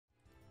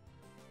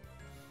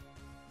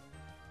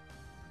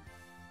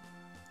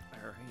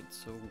Alright,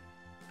 so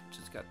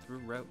just got through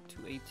Route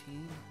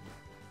 218,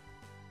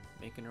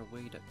 making our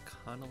way to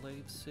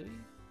Canalave City.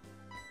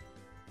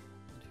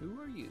 And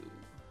who are you?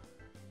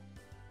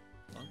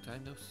 Long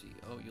time no see.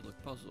 Oh, you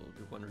look puzzled.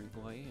 You're wondering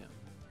who I am.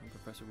 I'm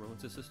Professor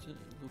Rowan's assistant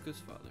and Luca's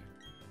father.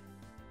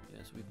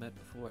 Yes, we've met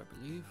before, I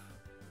believe.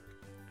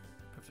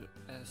 Professor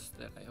asked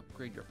that I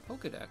upgrade your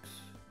Pokédex,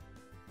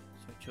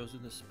 so I've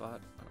chosen this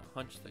spot on a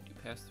hunch that you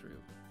passed through.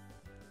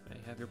 May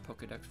I have your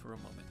Pokédex for a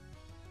moment?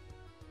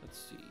 Let's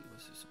see,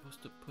 was I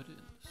supposed to put it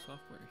in the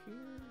software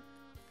here?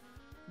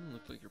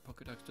 Looks like your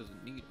Pokédex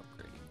doesn't need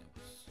upgrading. It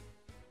was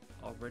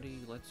already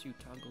lets you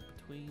toggle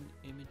between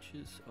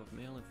images of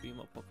male and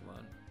female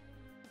Pokemon.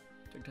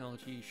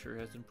 Technology sure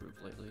has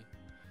improved lately.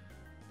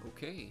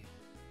 Okay,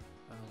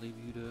 I'll leave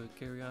you to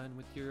carry on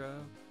with your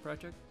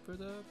project for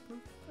the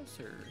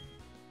professor.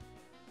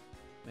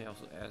 May I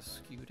also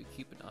ask you to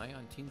keep an eye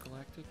on Team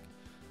Galactic?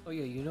 Oh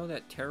yeah, you know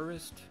that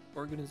terrorist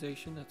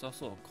organization that's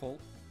also a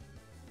cult?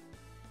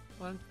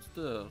 Why don't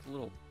the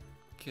little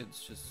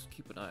kids just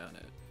keep an eye on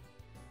it?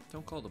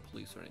 Don't call the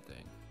police or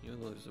anything. You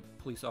know there's a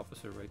police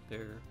officer right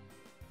there.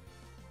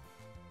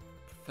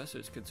 Professor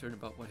is concerned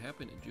about what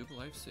happened in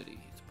Jubilife City.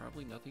 It's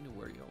probably nothing to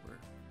worry over.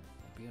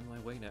 I'll be on my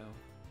way now.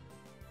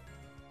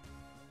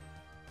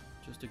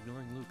 Just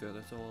ignoring Luca,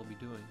 that's all I'll be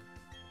doing.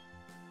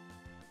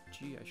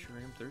 Gee, I sure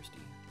am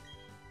thirsty.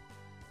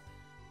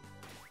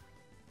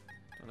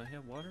 Don't I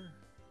have water?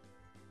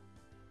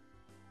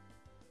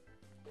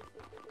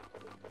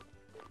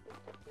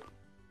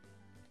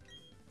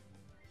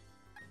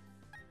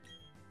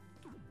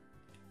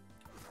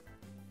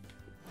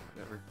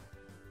 Whatever.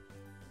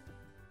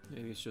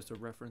 Maybe it's just a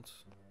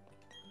reference.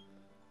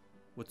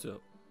 What's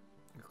up?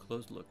 Your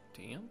clothes look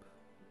damp?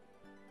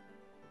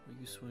 Were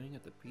you swimming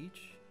at the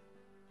beach?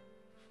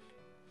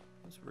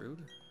 That's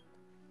rude.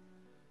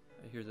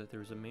 I hear that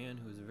there's a man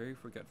who is very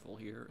forgetful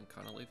here in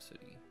Canalave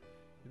City.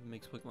 He even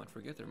makes Pokemon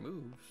forget their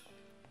moves.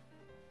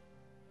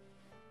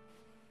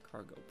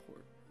 Cargo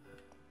port.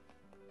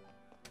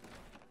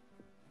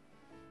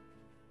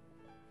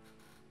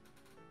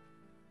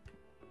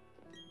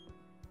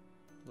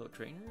 Hello,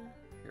 trainer.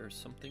 Here are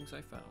some things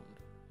I found.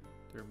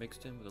 They're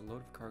mixed in with a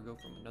load of cargo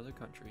from another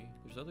country.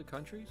 There's other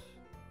countries?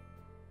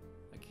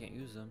 I can't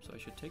use them, so I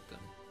should take them.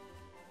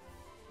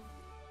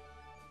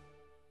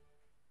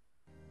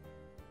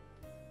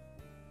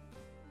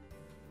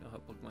 Know how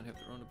Pokemon have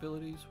their own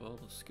abilities? Well,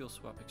 the skill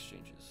swap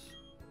exchanges.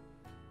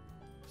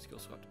 Skill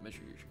swap to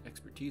measure your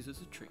expertise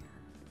as a trainer.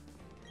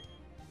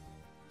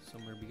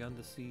 Somewhere beyond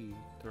the sea,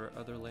 there are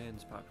other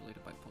lands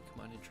populated by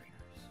Pokemon and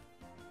trainers.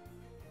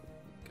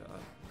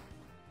 God.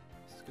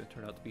 This is going to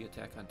turn out to be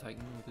Attack on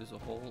Titan. There's a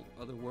whole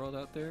other world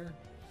out there,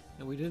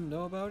 and we didn't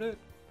know about it?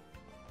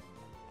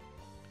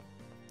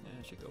 Yeah,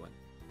 I should go in.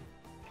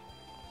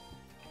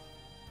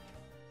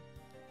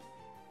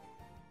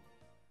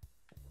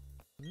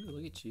 Ooh,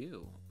 look at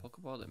you. A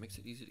Pokeball that makes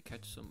it easy to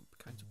catch some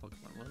kinds of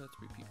Pokemon. Well, that's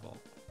Repeat Ball.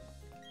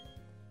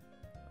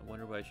 I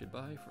wonder what I should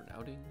buy for an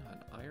outing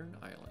on Iron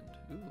Island.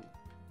 Ooh,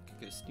 could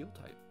get a Steel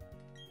type.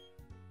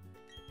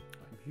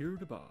 I'm here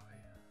to buy.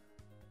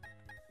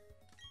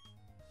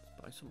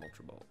 Let's buy some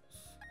Ultra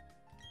Balls.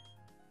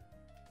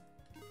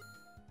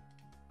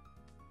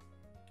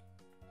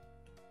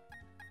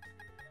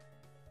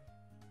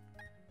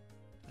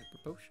 Hyper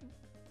Potion?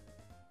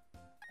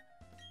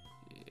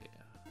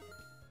 Yeah.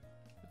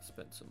 Let's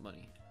spend some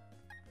money.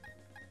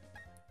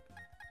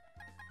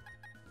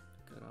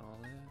 Got all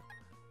that.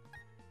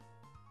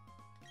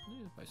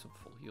 Yeah, buy some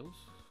full heals.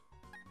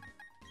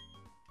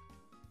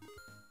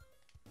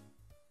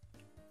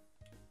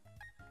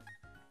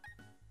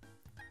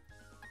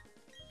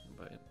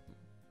 Buy a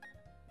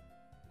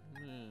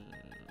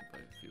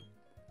few.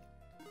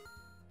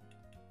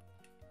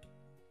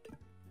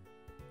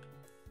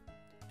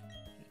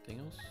 Anything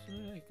else?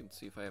 I can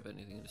see if I have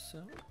anything to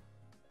sell.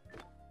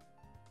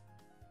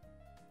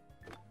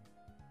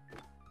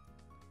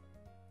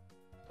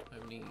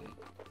 Have any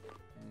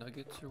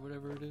nuggets or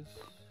whatever it is?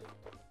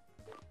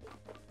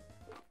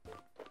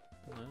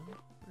 No?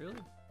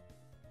 Really?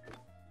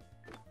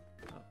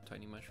 Oh,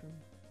 tiny mushroom.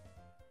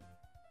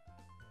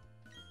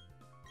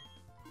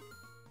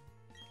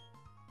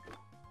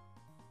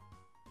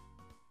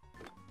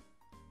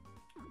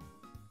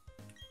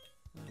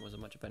 There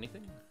wasn't much of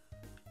anything.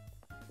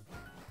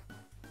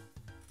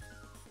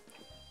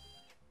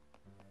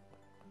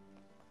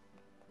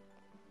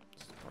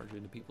 Just barge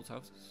into people's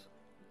houses.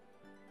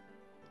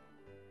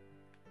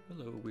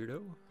 Hello,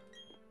 weirdo.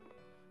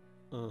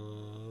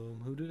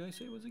 Who did I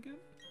say it was again?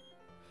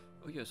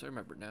 Oh yes, I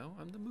remember now.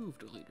 I'm the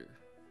moved leader.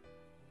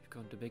 You've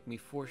come to make me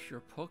force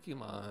your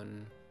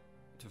Pokemon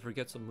to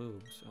forget some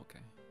moves. Okay.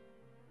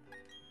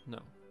 No.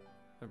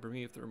 Remember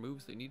me, if there are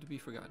moves, they need to be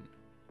forgotten.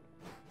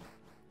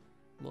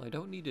 Well, I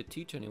don't need to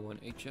teach anyone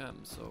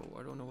HM, so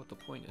I don't know what the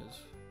point is.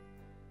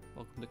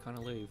 Welcome to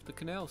Canalave, the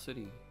Canal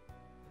City.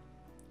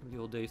 In the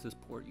old days, this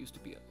port used to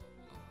be a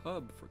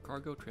hub for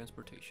cargo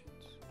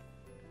transportations.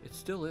 It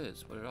still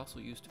is, but it also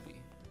used to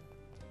be.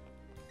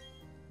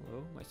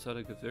 Hello, my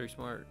Sudok is very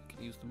smart.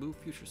 Can use the Move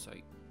Future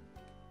Sight.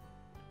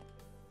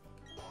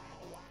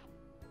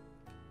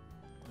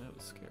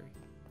 Scary.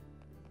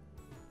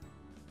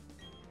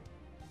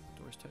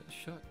 Door's tightly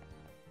shut.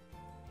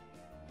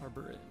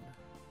 Harbor Inn.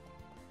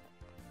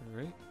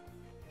 Alright.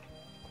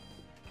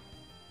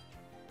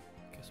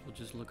 Guess we'll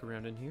just look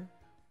around in here.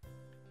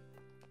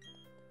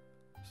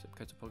 Some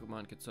kinds of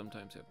Pokemon can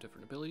sometimes have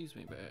different abilities.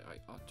 Maybe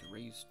I ought to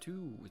raise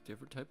two with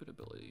different type of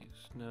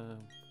abilities. No.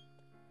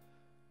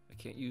 I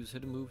can't use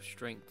hidden move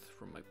strength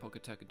from my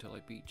Poketech until I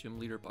beat Gym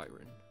Leader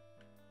Byron.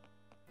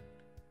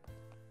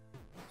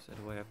 So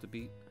do I have to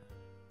beat?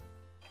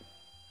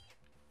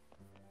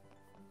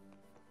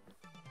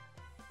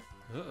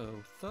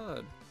 Uh-oh,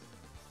 Thud.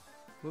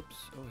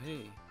 Whoops, oh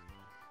hey.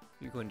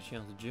 You're going to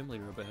challenge the gym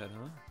leader up ahead,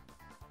 huh?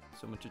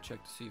 Someone to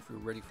check to see if we're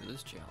ready for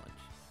this challenge.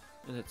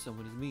 And that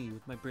someone is me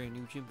with my brand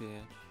new gym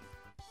badge.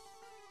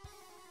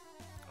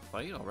 A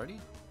fight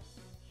already?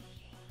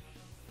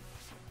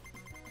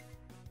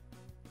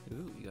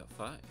 Ooh, you got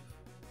 5.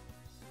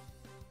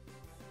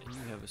 And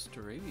you have a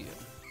Staravia.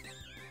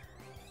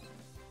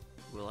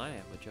 Well, I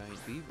have a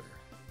giant beaver.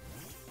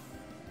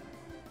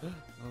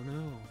 Oh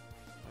no,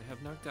 I have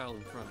Noctowl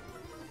in front.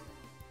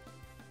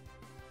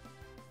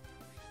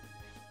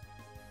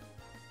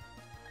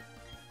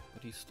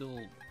 But he's still,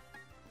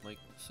 like,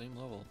 the same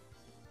level.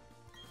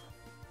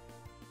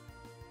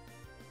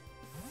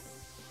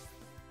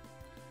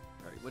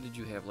 Alright, what did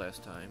you have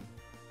last time?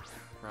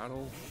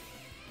 Rattle?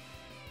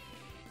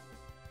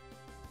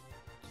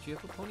 Did you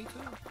have a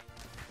Ponytail?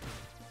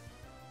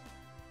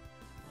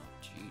 Oh,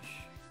 jeez.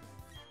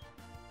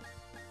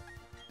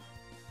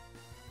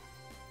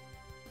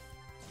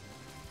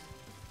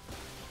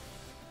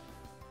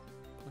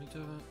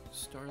 Ponyta,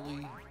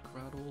 Starly,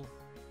 Groudle,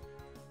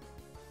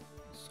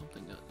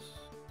 something else.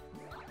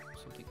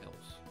 Something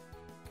else.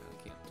 God,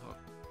 I can't talk.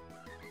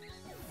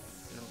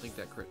 I don't think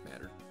that crit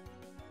mattered.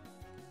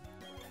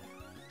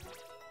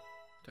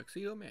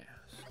 Tuxedo Mask,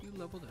 you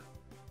leveled up.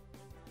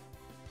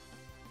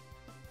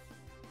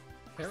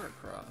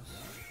 Heracross.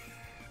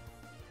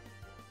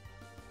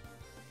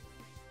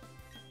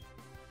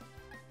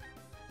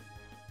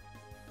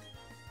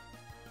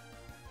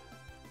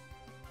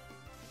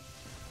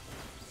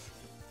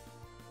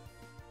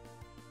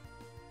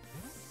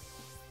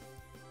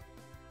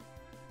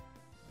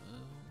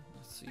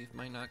 Let's see if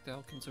my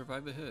Noctowl can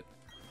survive a hit.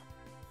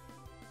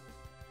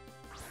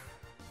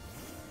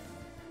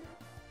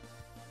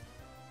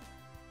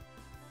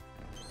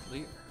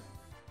 Clear.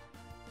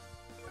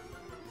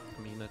 I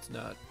mean, that's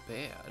not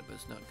bad, but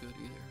it's not good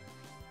either.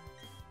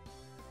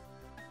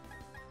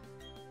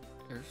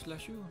 Air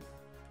Slash you.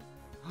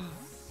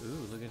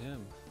 Ooh, look at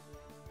him.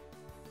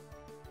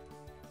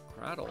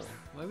 Groudle.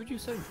 Why would you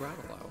send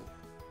Groudle out?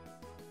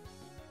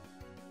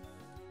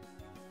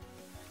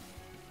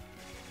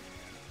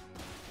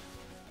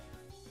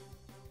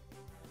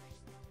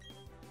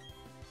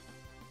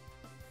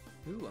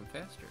 Ooh, I'm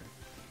faster.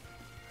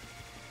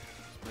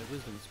 My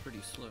wisdom's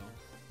pretty slow.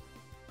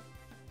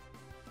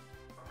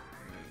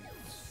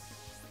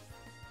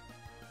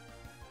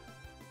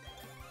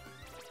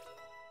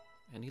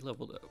 And he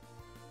leveled up,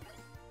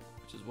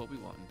 which is what we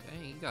want.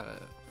 Dang, he got a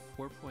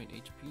 4-point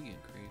HP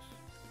increase.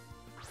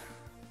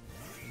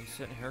 And he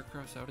sent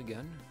Heracross out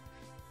again?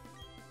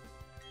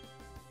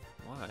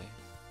 Why?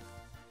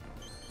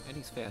 And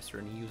he's faster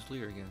and he used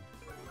Leer again.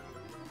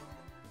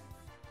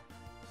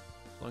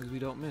 As long as we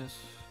don't miss.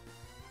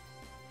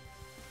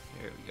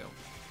 There we go.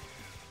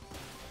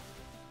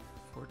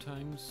 4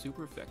 times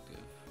super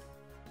effective.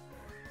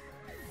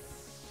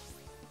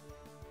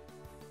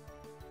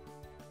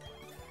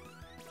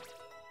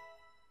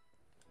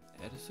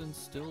 Edison's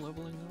still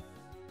leveling up?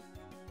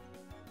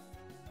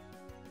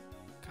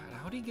 God,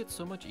 how'd he get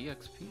so much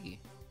EXP?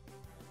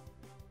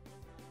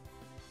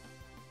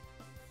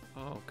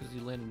 Oh, because he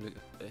landed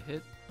a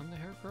hit on the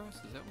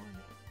Heracross? Is that why?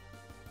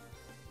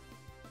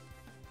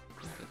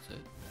 I think that's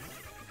it.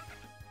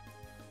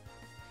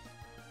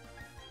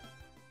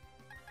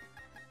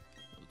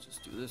 We'll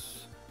just do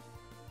this.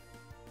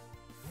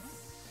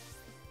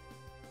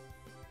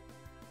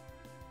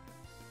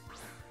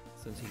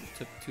 Since he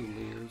took 2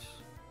 Leers.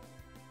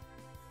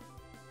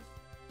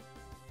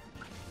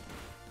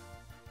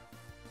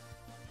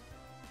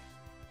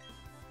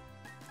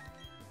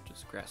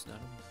 Grass nut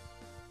him.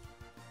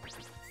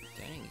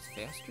 Dang, he's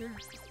faster?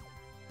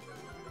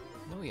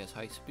 No, he has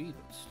high speed,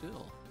 but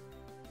still.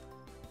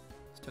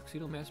 Is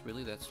Tuxedo Mask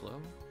really that slow?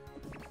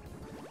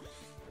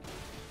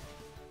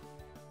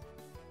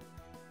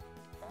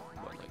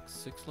 What, like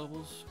 6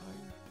 levels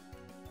higher?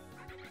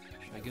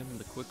 Should I give him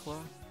the Quick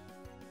Claw?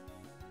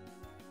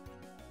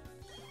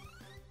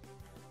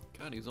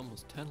 God, he's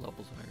almost 10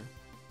 levels higher.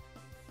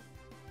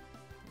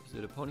 Is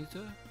it a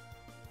Ponyta?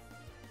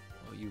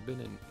 Oh, you've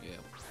been in, yeah.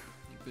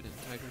 Been in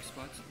tighter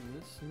spots than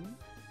this soon.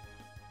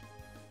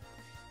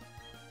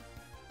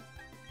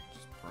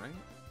 Just pray.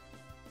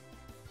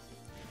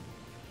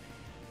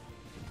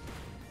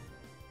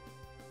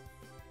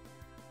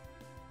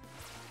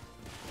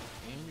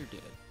 And you're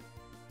dead.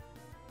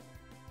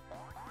 I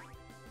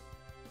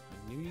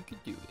knew you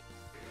could do it.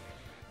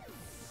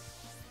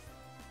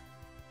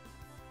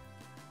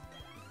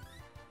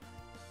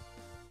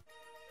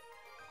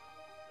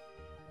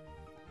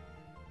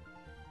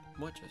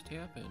 What just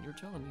happened? You're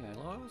telling me I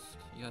lost?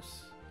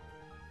 Yes.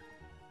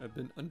 I've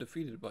been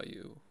undefeated by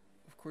you.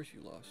 Of course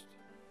you lost.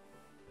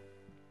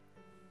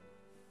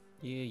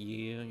 Yeah,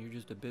 you're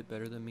just a bit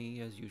better than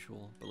me as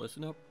usual. But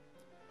listen up.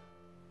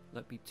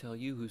 Let me tell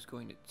you who's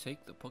going to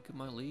take the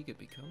Pokemon League and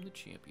become the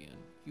champion.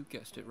 You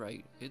guessed it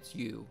right. It's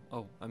you.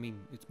 Oh, I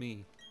mean, it's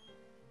me.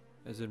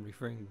 As in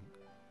referring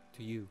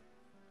to you.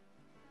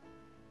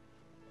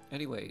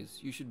 Anyways,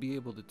 you should be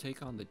able to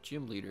take on the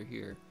gym leader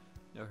here.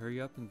 Now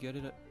hurry up and get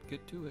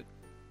to it.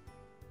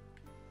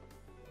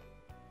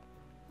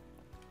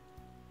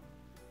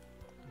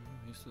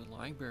 Here's the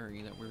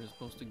library that we're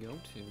supposed to go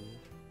to.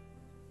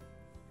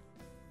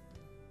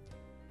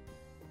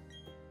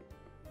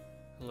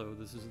 Hello,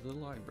 this is the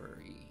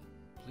library.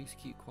 Please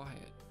keep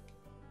quiet.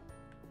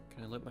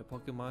 Can I let my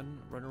Pokemon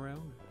run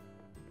around?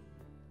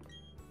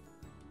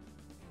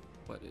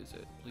 What is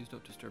it? Please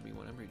don't disturb me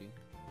when I'm reading.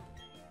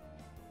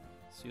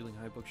 Ceiling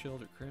high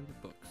bookshelves are crammed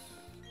with books.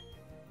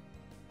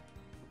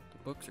 The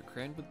books are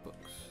crammed with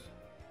books.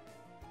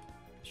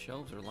 The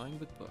shelves are lined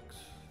with books.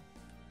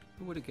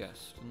 Who would have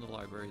guessed in the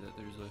library that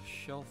there's a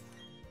shelf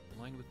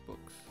lined with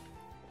books?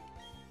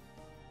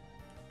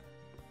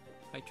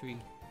 Hi, tree.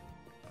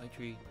 Hi,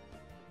 tree.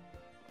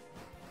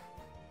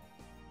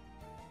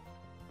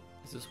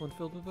 Is this one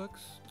filled with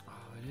books?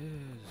 Oh, it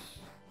is.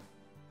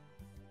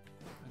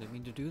 I didn't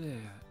mean to do that.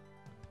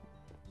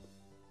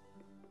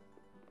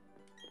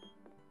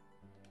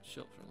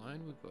 Shelves are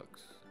lined with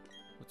books.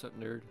 What's up,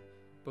 nerd?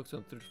 Books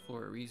on the third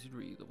floor are easy to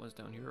read. The ones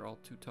down here are all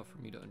too tough for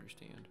me to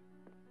understand.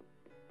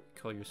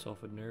 Call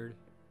yourself a nerd?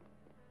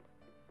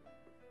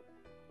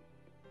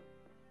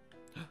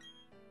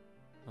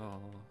 Oh.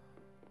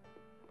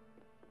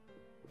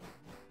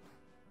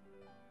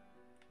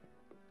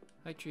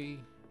 Hi,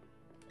 tree.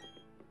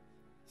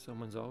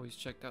 Someone's always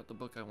checked out the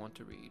book I want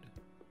to read.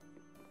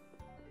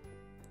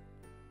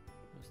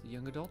 That's the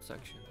young adult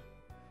section.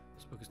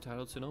 This book is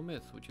titled Sinnoh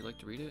Myth. Would you like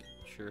to read it?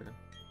 Sure.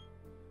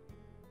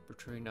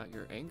 Betray not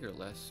your anger,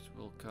 lest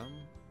will come.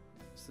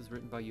 This is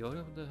written by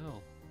Yoda? What the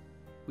hell?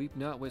 Weep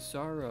not with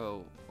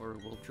sorrow, or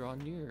will draw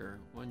near.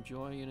 When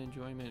joy and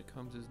enjoyment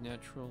comes as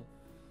natural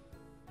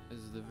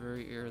as the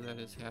very air that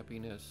is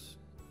happiness.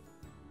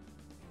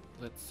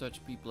 Let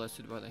such be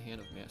blessed by the hand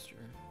of Master.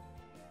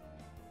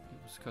 It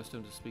was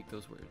custom to speak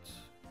those words.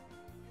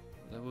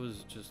 That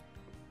was just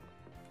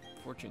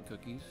fortune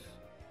cookies.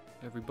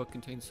 Every book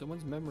contains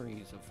someone's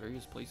memories of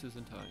various places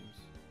and times.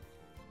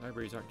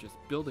 Libraries aren't just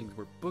buildings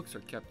where books are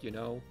kept, you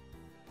know.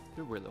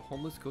 They're where the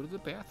homeless go to the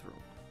bathroom.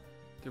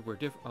 They're where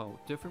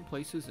different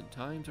places and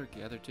times are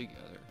gathered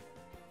together.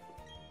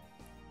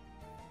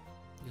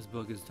 This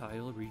book is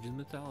titled Region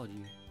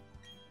Mythology.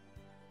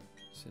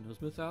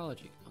 Sinnoh's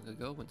mythology. Long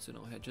ago, when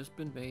Sinnoh had just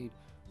been made,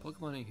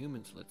 Pokemon and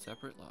humans led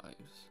separate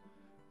lives.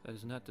 That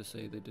is not to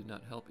say they did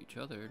not help each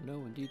other.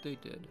 No, indeed they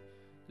did.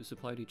 They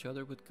supplied each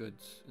other with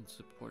goods and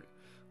support.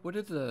 What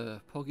did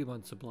the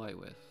Pokemon supply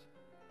with?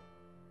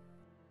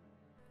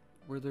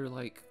 Were there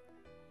like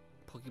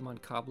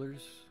Pokemon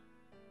cobblers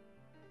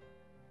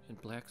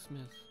and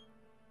blacksmiths?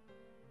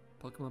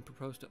 Pokemon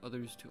proposed to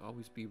others to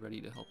always be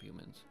ready to help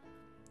humans.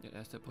 It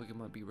asked that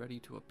Pokemon be ready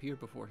to appear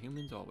before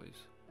humans always.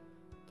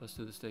 Thus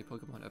to this day,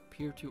 Pokemon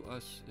appear to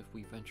us if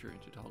we venture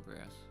into tall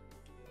grass.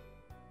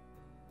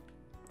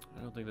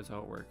 I don't think that's how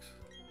it works.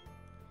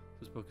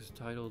 This book is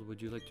titled,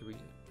 would you like to read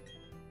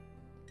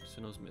it?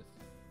 Sinnoh's Myth.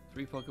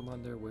 3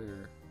 Pokemon there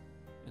were.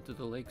 Into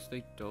the lakes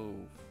they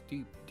dove.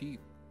 Deep, deep,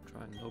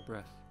 drawing no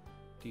breath.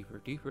 Deeper,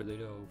 deeper they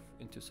dove.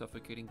 Into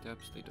suffocating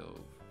depths they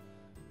dove.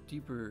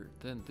 Deeper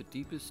than the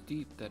deepest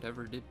deep that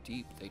ever did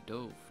deep they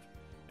dove.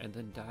 And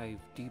then dive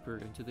deeper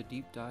into the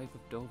deep dive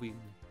of doving.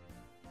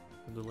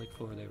 From the lake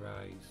floor they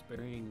rise,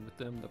 bearing with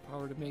them the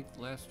power to make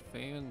last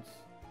fans.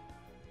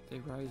 They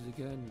rise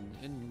again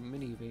in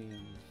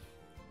minivans.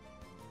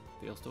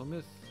 Veilstone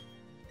Myth.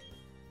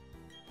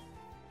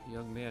 A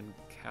young man,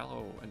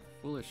 callow and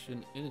foolish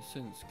in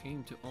innocence,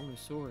 came to own a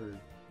sword.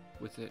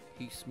 With it,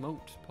 he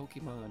smote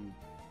Pokemon,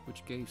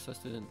 which gave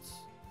sustenance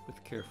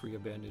with carefree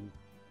abandon.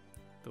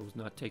 Those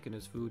not taken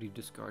as food he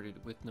discarded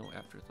with no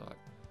afterthought.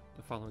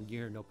 The following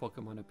year, no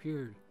Pokemon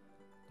appeared.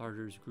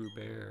 Larders grew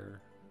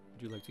bare.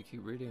 Would you like to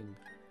keep reading?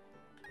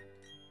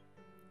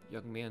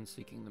 Young man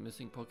seeking the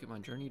missing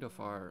Pokemon journeyed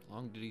afar.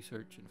 Long did he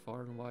search, and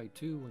far and wide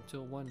too,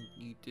 until one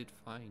he did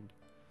find.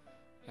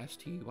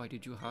 Asked he, why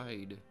did you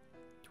hide?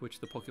 To which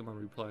the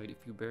Pokemon replied,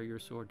 if you bear your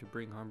sword to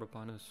bring harm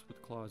upon us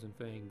with claws and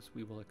fangs,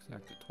 we will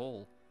exact a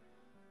toll.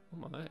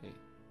 Oh my.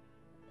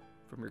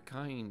 From your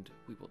kind,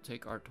 we will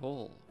take our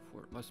toll,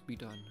 for it must be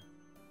done.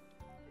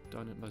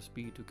 Done it must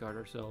be to guard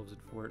ourselves,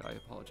 and for it I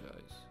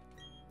apologize.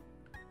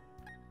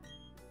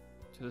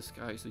 To the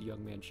skies the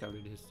young man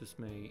shouted his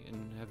dismay,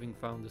 and having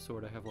found the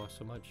sword I have lost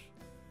so much.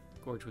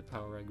 Gorged with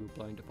power I grew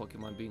blind to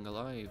Pokemon being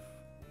alive.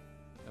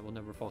 I will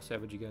never fall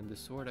savage again, this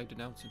sword I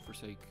denounce and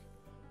forsake.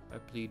 I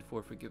plead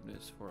for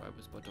forgiveness, for I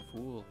was but a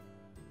fool.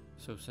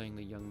 So saying,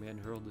 the young man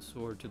hurled the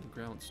sword to the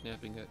ground,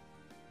 snapping it.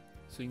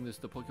 Seeing this,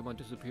 the Pokemon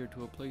disappeared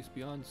to a place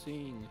beyond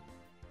seeing.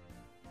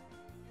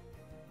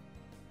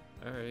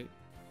 Alright.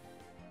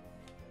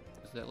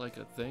 Is that like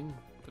a thing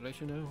that I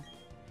should know?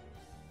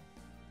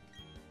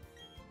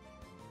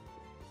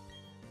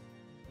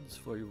 On this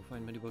floor you will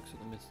find many books of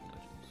the myths and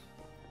legends.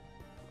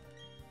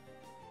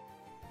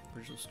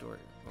 Original story.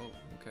 Oh,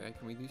 okay, I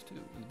can read these too.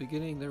 In the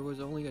beginning there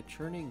was only a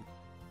churning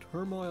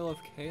turmoil of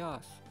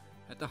chaos.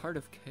 At the heart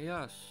of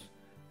chaos,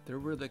 there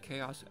were the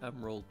Chaos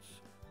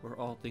Emeralds, where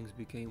all things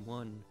became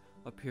one,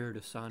 appeared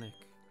a Sonic.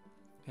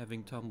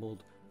 Having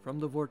tumbled from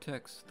the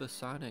vortex, the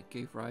Sonic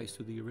gave rise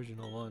to the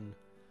original one.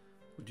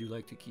 Would you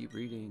like to keep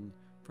reading?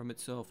 From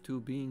itself,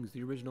 two beings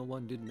the original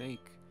one did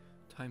make.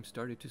 Time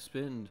started to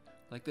spin,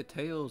 like the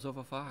tails of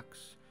a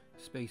fox.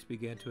 Space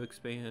began to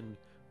expand.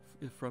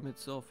 From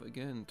itself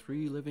again,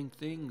 three living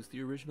things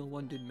the original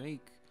one did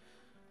make.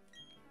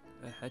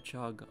 A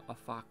hedgehog, a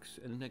fox,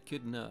 and an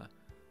echidna.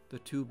 The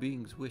two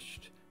beings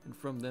wished, and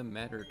from them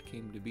matter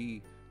came to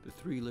be. The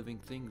three living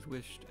things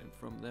wished, and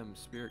from them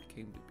spirit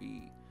came to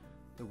be.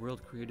 The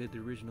world created the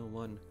original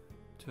one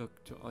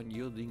took to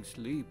unyielding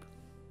sleep.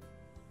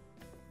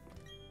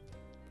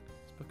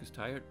 This book is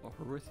tired of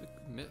horrific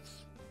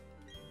myths.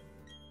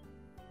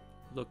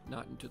 Look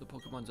not into the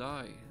Pokemon's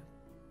eye,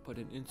 but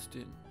an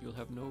instant you'll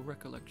have no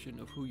recollection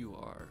of who you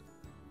are.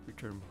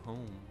 Return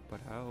home, but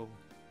how?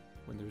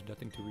 When there's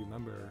nothing to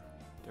remember,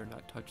 dare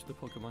not touch the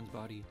Pokemon's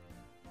body.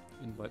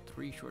 In but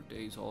 3 short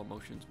days, all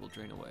emotions will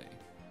drain away.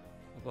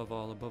 Above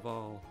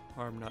all,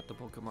 harm not the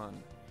Pokemon.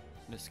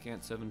 In a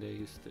scant 7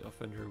 days, the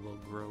offender will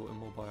grow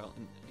immobile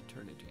in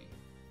eternity.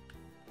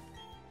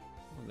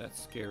 Oh,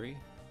 that's scary.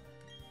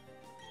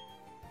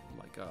 Oh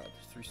my god,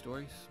 there's 3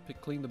 stories.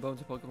 Pick clean the bones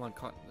of Pokemon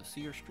caught in the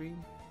sea or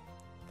stream.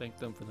 Thank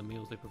them for the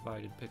meals they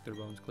provided. Pick their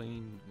bones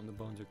clean. When the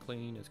bones are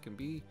clean as can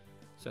be,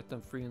 set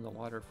them free in the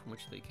water from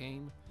which they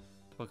came.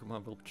 The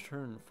Pokemon will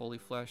return fully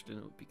fleshed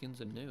and it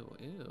begins anew.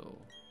 Ew.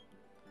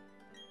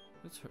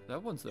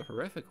 That one's the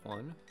horrific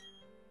one.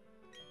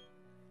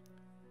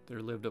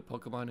 There lived a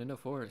Pokemon in a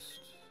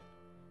forest.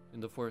 In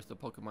the forest, the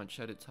Pokemon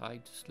shed its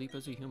hide to sleep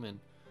as a human.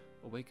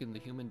 Awakened, the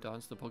human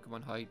dons the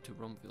Pokemon hide to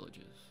roam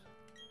villages.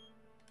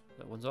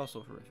 That one's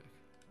also horrific.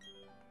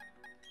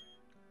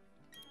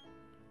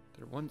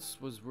 There once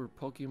were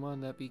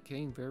Pokemon that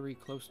became very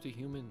close to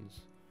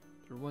humans.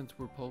 There once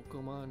were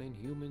Pokemon and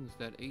humans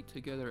that ate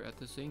together at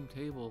the same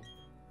table.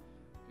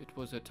 It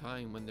was a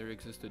time when there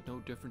existed no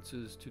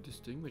differences to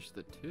distinguish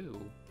the two.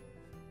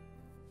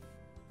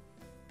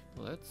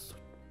 Well, that's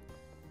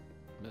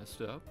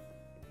messed up.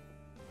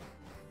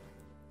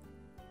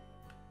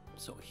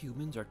 So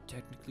humans are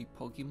technically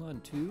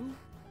Pokemon too?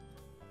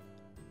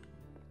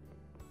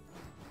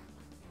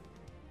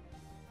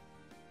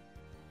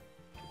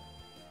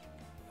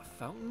 A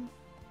fountain?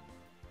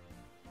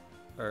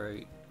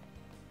 Alright.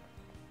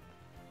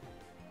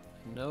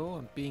 No,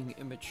 I'm being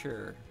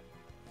immature.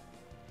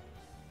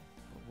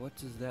 But what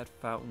does that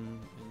fountain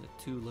and the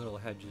 2 little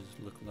hedges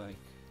look like?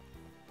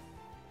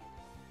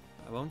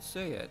 I won't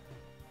say it.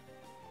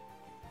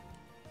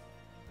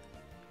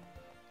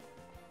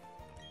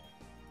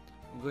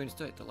 I'm going to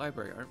stay at the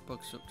library. Aren't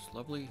books so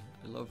lovely?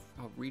 I love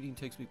how reading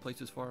takes me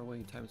places far away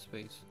in time and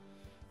space.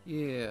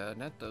 Yeah,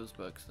 not those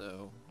books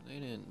though. They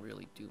didn't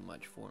really do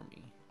much for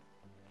me.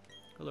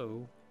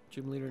 Hello.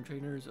 Gym leader and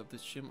trainers of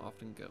this gym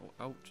often go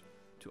out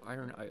to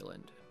Iron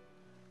Island.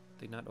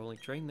 They not only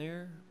train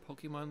there,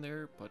 Pokemon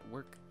there, but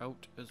work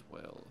out as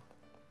well.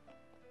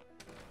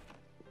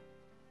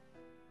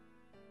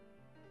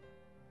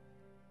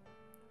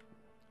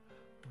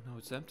 Oh no,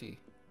 it's empty.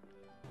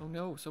 Oh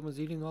no, someone's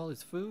eating all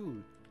his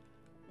food.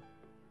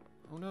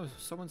 Oh no,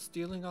 someone's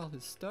stealing all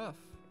his stuff.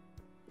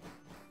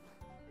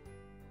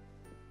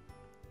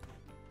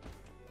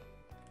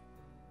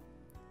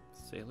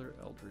 Sailor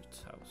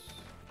Eldred's house.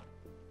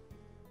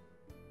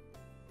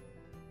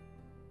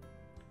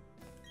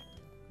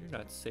 You're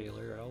not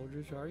Sailor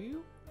Eldredge, are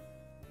you?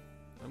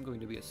 I'm going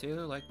to be a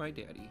sailor like my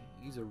daddy.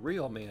 He's a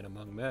real man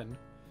among men.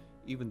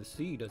 Even the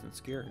sea doesn't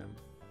scare him.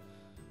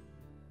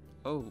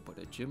 Oh, but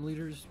a gym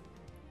leader's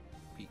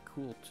be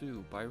cool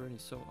too. Byron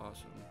is so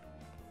awesome.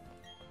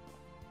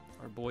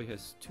 Our boy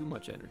has too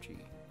much energy.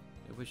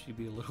 I wish he'd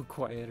be a little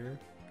quieter.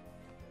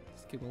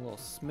 Let's give him a little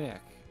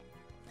smack.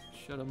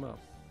 Shut him up.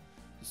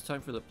 It's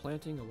time for the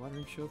planting and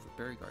watering show for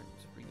Berry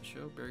Gardens. Bring the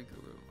show, Berry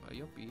Guru.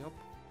 Yup.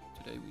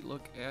 Today we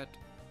look at...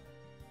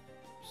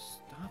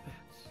 Stop it.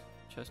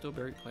 Chesto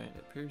berry plant.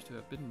 It appears to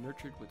have been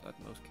nurtured with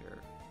utmost care.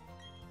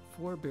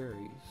 4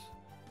 berries.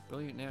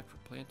 Brilliant knack for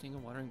planting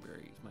and watering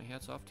berries. My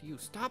hat's off to you.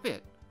 Stop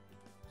it!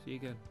 See you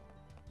again.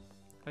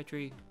 Hi,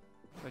 tree.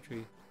 Bye,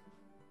 tree.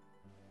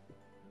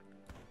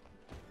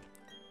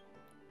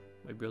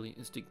 My brilliant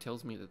instinct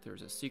tells me that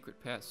there's a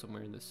secret path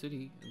somewhere in the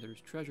city, and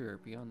there's treasure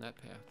beyond that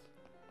path.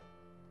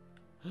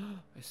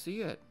 I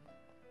see it!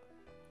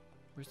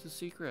 Where's the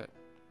secret?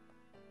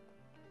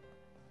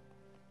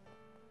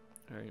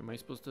 Alright, am I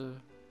supposed to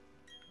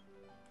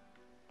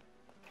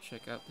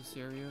check out this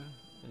area?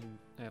 And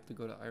I have to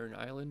go to Iron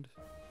Island?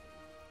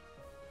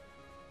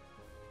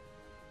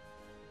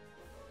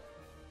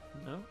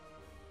 No?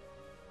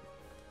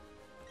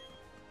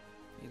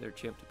 Hey there,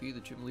 champ to be. The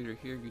gym leader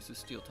here uses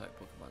Steel-type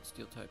Pokemon.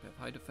 Steel-type have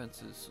high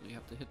defenses, so you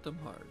have to hit them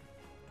hard.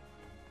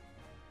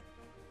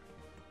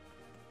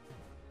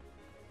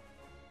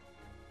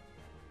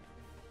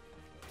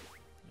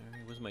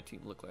 my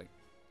team look like?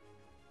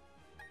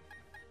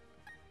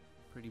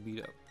 Pretty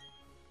beat up.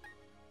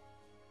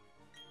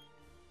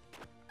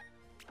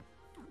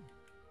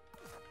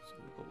 So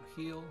we'll go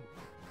heal.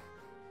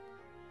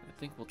 I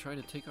think we'll try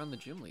to take on the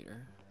gym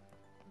leader.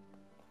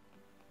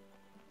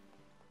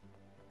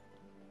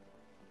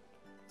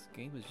 This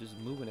game is just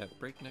moving at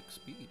breakneck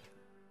speed.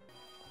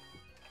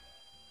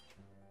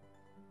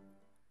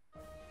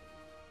 I'm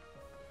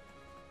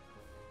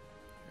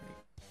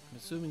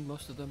assuming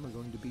most of them are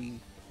going to be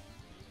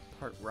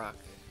part rock.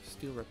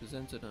 Steel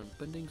represents an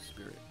unbending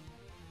spirit.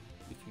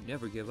 If you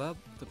never give up,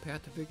 the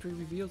path to victory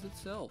reveals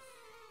itself.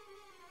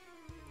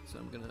 So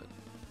I'm gonna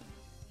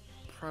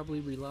probably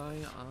rely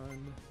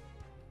on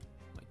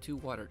my 2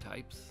 water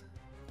types.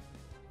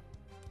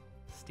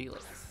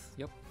 Steelix,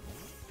 yep.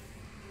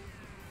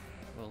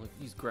 Well,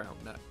 he's ground,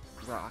 not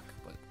rock,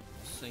 but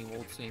same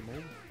old, same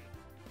old.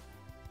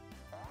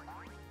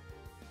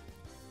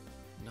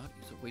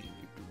 Naughty's awaiting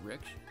your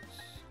directions.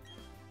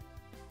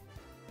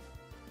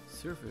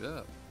 Surf it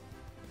up.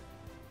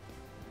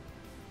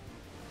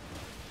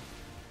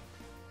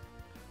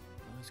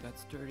 Oh, he's got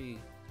sturdy.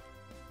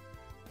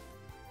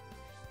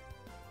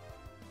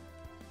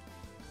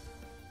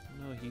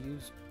 No, he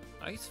used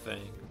Ice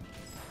Fang.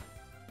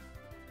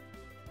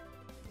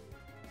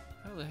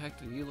 How the heck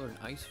did he learn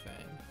Ice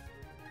Fang?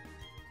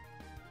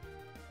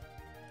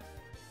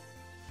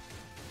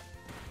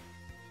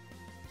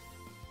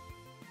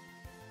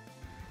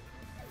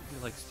 I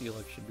feel like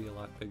Steelix should be a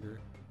lot bigger.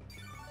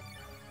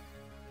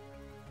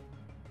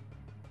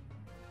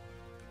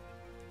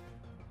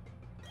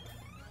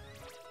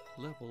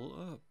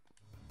 Level up.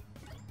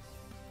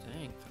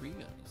 Dang, 3 on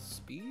his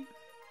speed?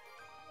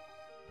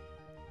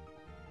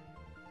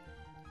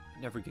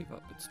 Never gave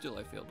up, but still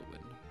I failed to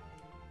win.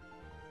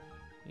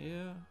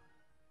 Yeah.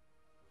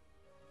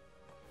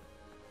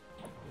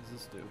 What does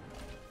this do?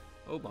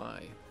 Oh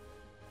my.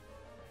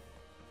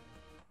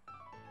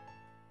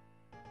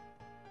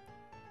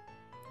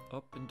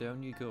 Up and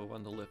down you go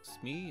on the lifts.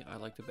 Me, I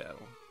like to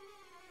battle.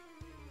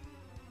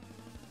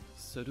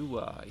 So do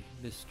I,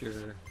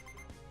 Mr.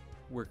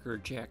 Worker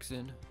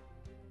Jackson.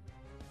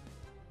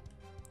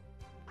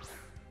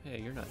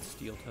 Hey, you're not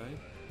steel type.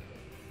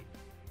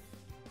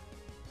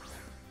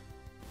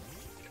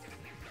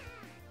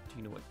 Do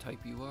you know what type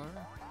you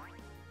are?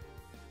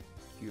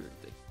 You're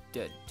the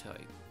dead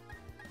type.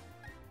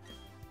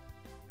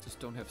 Just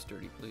don't have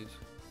sturdy, please.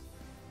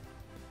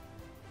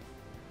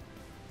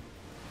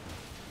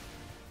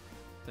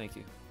 Thank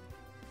you.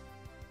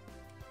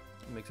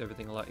 It makes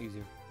everything a lot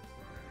easier.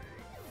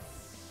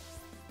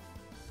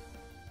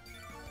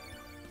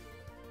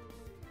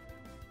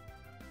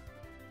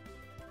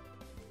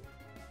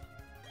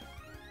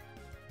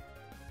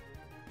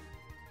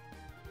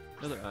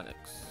 Another Onyx.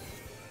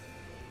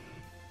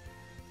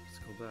 Let's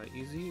go by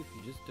easy if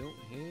you just don't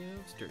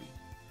have sturdy.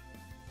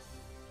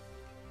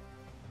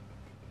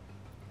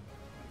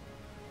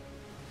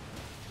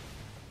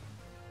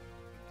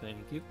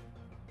 Thank you.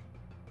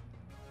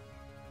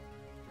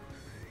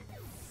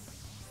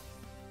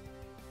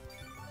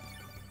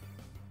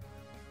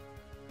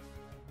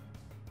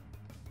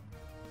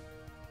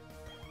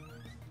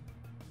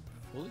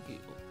 Fully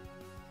healed.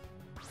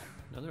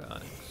 Another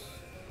Onyx.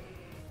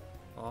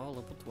 All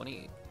level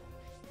 28.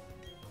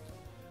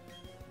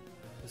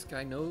 This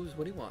guy knows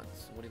what he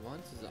wants. What he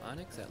wants is an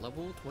Onyx at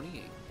level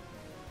 28.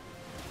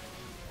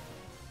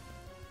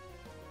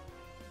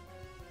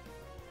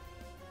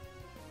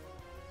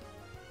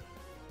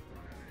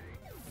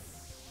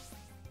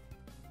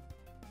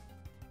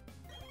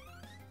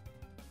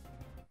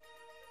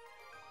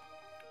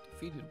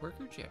 Defeated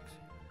Worker Jackson.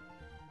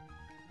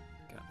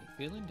 Got me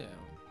feeling down.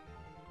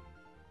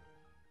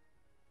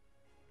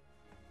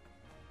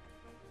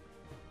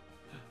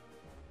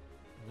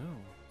 No,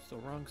 it's the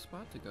wrong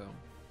spot to go.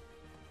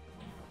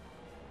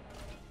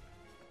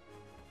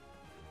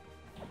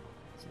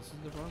 This is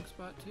the wrong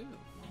spot too.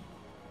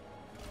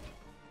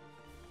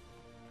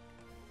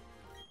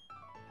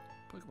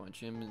 Pokemon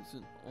Gym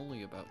isn't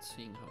only about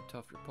seeing how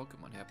tough your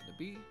Pokemon happen to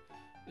be.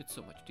 It's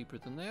so much deeper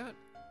than that.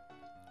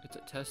 It's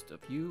a test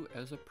of you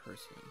as a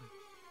person.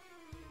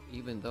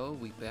 Even though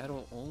we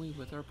battle only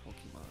with our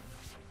Pokemon.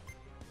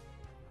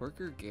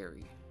 Worker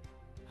Gary.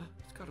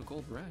 It's got a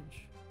gold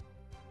wrench.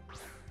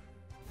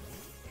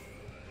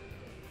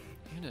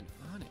 And an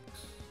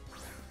Onyx.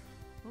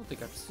 I don't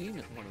think I've seen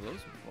one of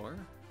those before.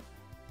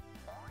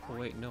 Oh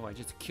wait, no, I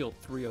just killed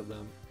 3 of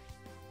them.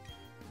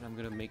 And I'm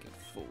gonna make it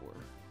 4.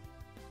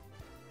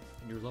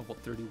 And you're level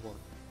 31.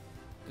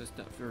 That's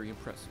not very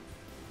impressive.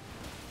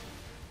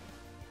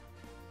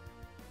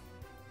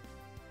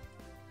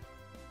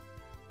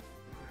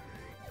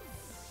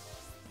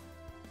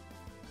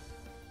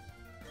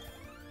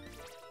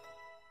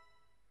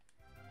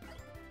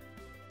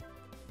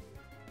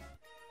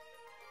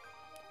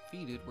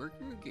 Defeated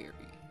Worker Gary.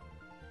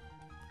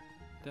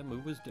 That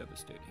move was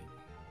devastating.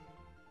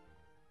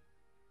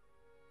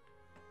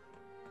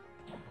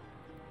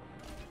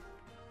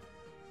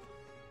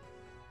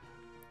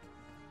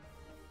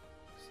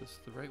 Is this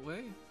the right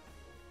way?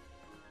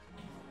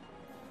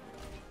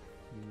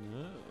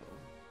 No.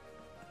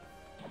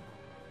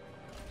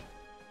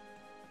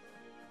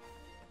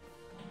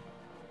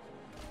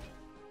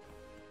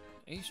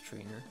 Ace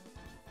Trainer.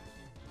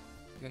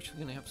 You're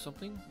actually gonna have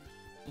something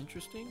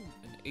interesting?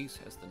 An ace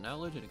has the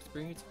knowledge and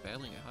experience of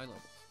battling at high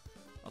levels.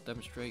 I'll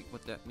demonstrate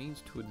what that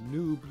means to a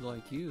noob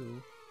like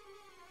you.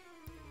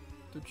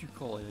 Don't you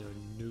call it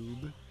a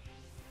noob?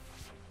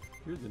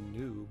 You're the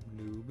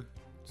noob,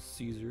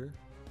 Caesar.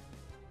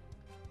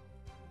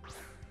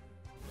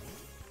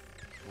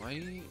 Why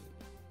do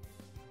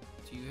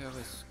you have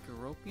a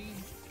Skoropy?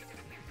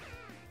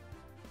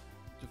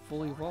 The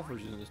fully evolved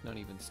version is not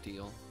even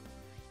steel.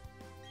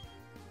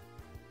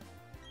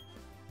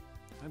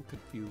 I'm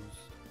confused.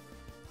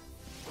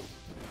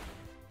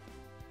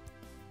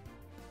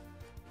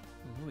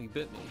 Oh, he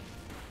bit me.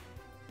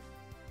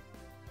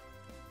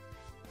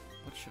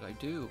 What should I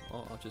do?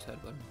 Oh, I'll just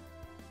headbutt him.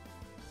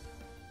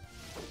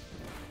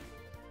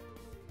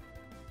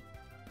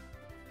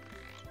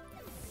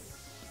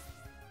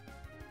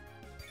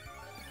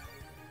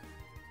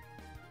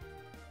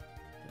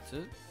 That's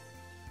it?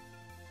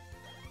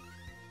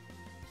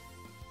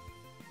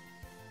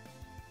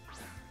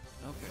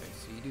 Okay,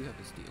 so you do have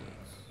a Steelix.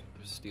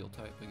 Or Steel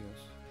type, I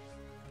guess.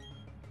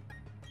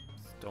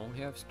 Don't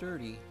have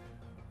Sturdy.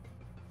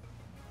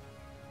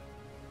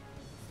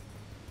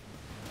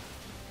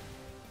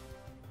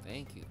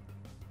 Thank you.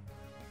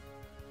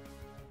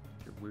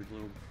 Your weird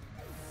little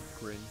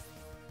grin.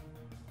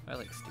 I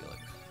like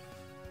Steelix.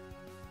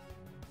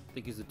 I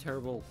think he's a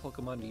terrible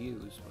Pokemon to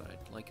use, but I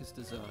like his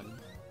design.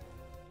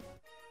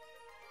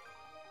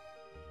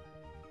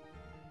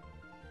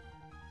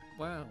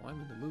 Wow,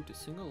 I'm in the mood to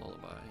sing a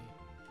lullaby.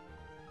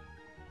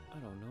 I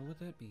don't know what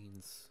that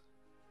means.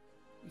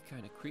 You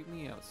kinda creep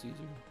me out, Caesar.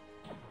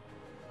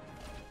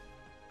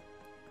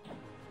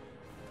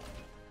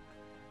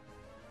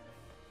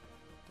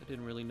 They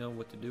didn't really know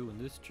what to do in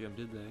this gym,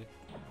 did they?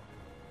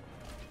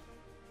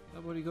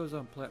 Nobody goes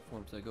on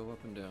platforms that go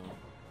up and down.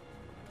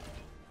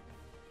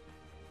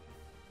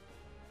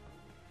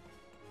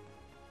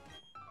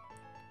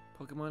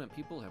 Pokemon and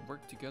people have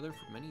worked together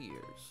for many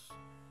years.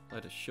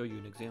 Let us show you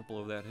an example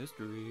of that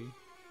history.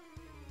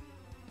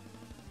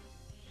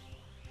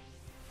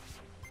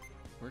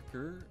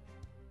 Worker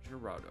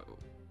Gerardo.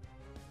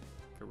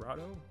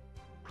 Gerardo?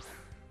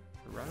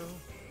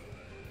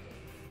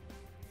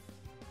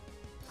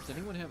 Does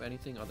anyone have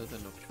anything other than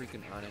a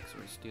freaking Onix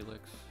or a Steelix?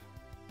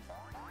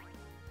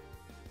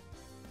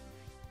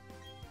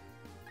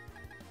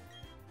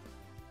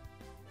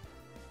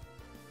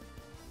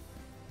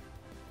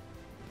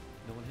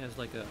 No one has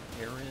like a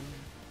Aaron?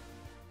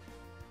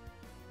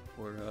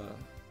 Or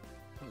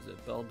what was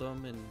it,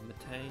 Beldum and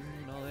Metang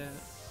and all that?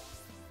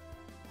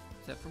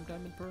 Is that from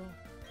Diamond Pearl?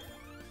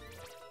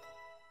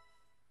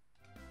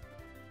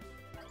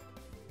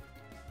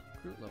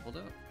 Groot leveled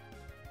up.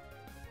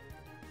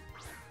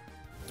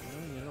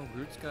 Oh, you know,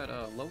 Groot's got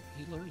a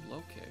he learned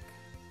low kick.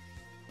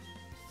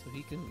 So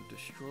he can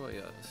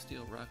destroy a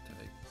steel rock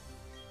type.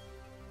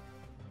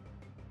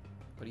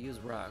 But he is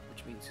rock,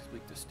 which means he's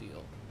weak to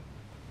steel.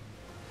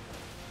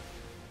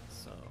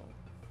 So,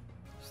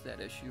 it's that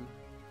issue.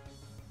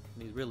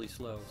 And he's really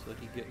slow, so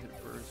he'd get hit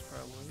first,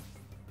 probably.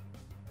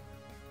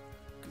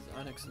 Because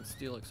Onix and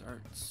Steelix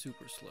aren't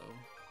super slow.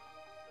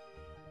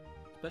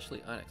 Especially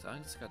Onix.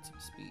 Onix got some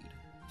speed.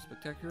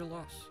 Spectacular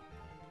loss.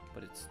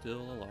 But it's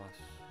still a loss.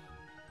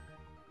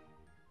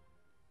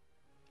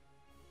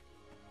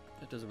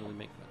 That doesn't really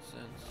make much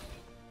sense.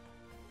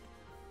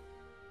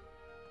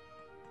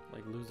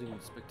 Like, losing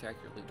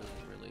spectacularly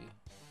doesn't really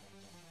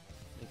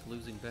make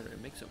losing better.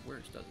 It makes it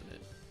worse, doesn't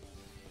it?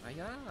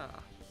 Aya!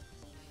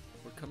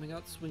 We're coming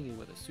out swinging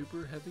with a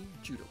super heavy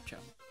judo chop.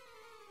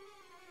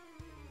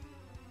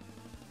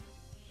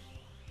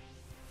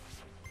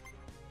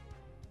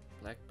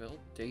 Black belt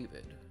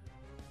David,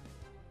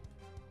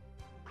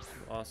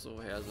 who also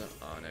has an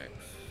Onix.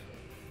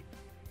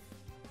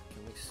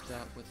 Can we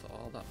stop with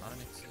all the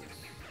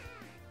Onixes?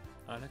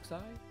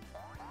 Onixi?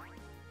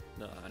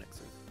 No,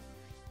 Onixes.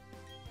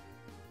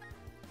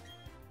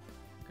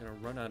 I'm gonna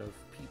run out of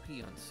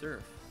PP on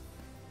Surf.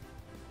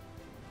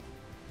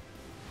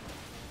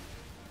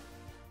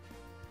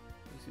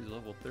 He's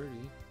level 30. Do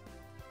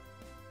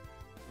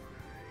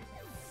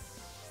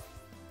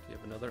you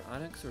have another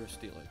Onix or a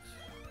Steelix?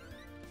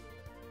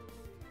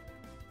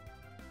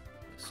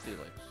 A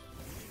Steelix.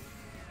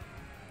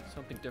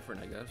 Something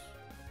different, I guess.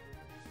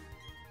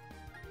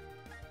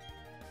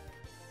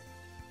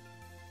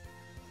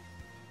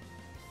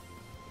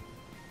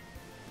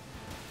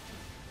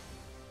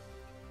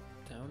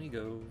 Down he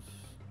goes,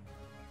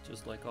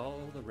 just like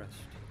all the rest.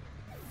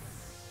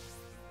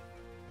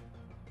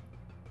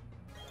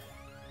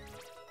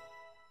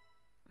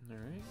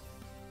 Alright.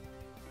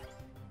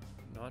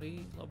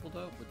 Naughty leveled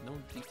up with no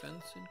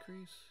defense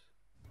increase.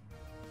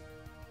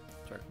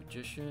 Dark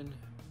Magician.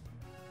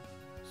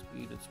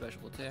 Speed and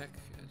special attack,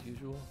 as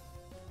usual.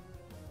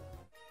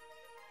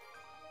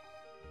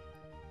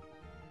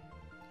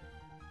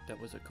 That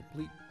was a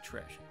complete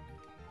trashing.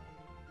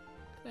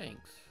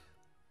 Thanks.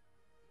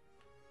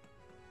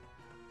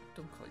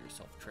 Don't call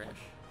yourself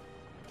trash.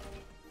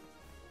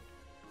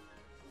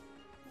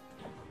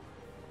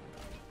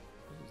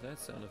 What was that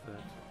sound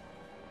effect?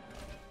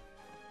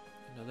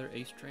 Another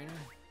ace trainer?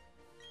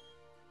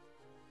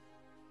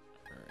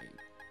 Alright.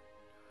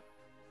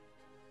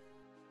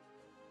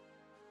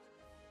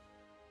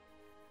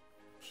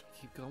 Should I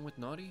keep going with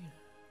Naughty?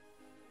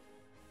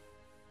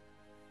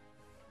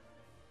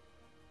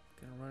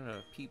 Gonna run out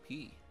of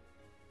PP.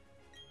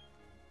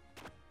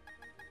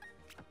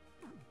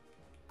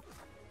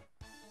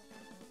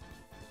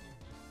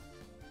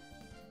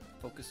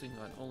 Focusing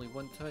on only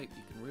one type,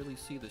 you can really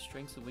see the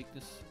strengths and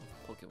weakness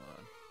of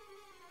Pokemon.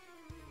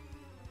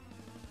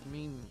 I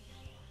mean,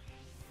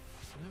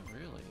 not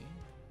really.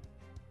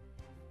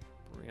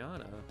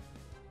 Brianna.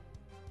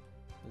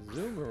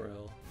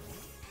 Azumarill.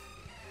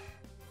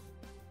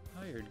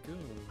 Hired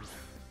Goons.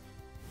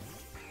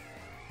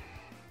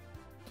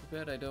 Too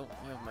bad I don't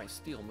have my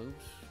steel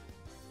moves.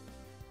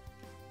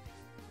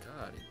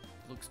 God,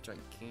 it looks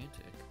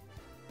gigantic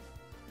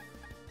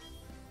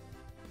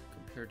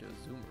compared to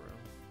Azumarill.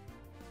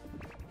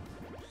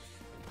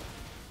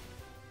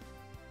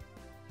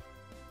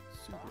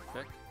 Super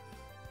effective.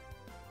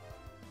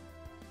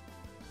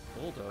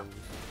 Bulldoze.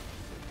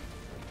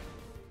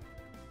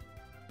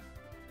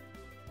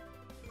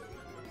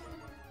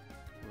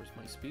 Where's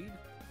my speed?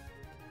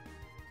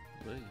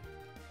 Really?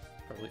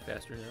 Probably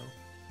faster now.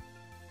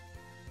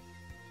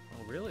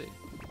 Oh, really?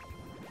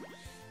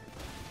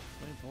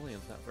 My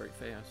Empoleon's not very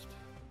fast.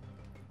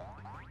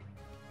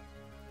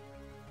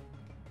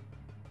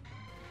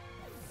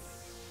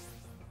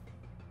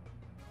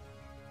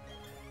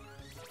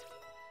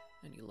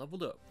 And he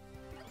leveled up.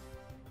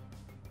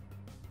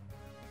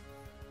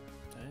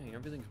 Dang,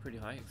 everything's pretty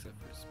high except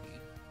for his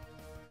speed.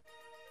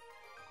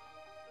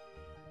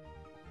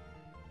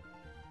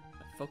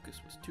 My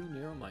focus was too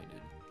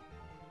narrow-minded.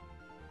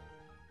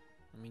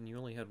 I mean, you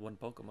only had one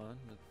Pokemon.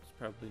 That's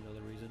probably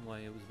another reason why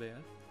it was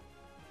bad.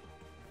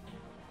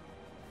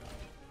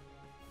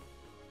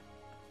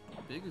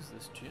 How big is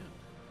this gym?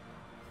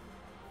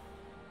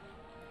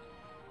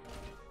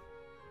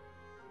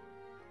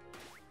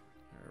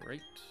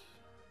 Alright.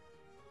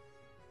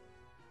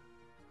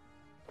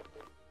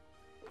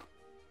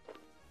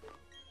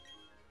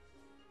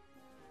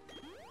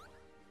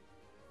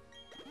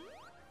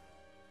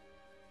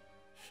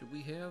 Should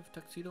we have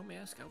Tuxedo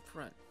Mask out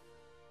front?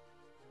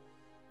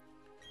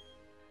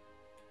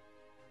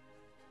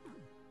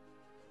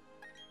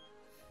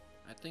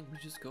 I think we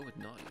just go with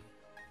Naughty.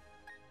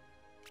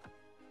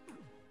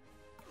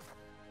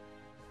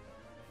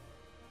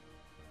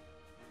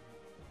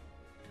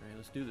 Alright,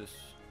 let's do this.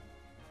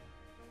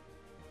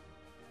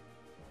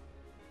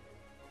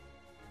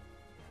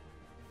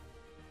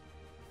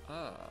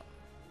 Ah,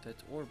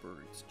 that's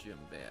Orbird's gym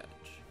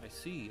badge. I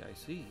see, I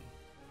see.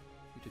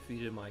 You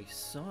defeated my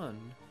son?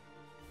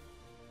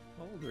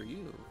 How old are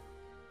you?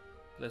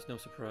 That's no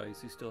surprise,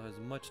 he still has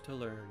much to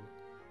learn.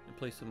 In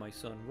place of my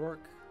son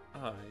Rourke,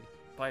 I,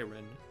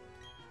 Byron,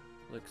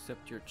 will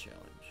accept your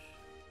challenge.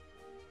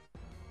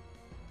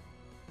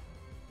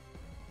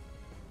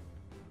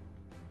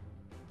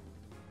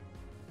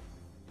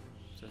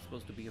 Is that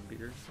supposed to be a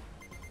beard?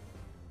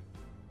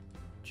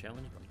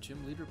 Challenged by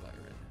gym leader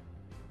Byron.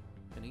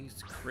 And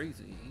he's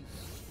crazy,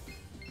 he's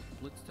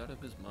blitzed out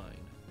of his mind.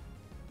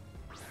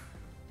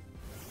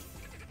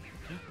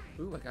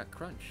 Ooh, I got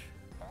Crunch.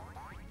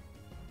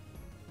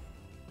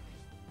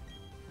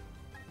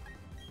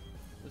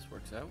 This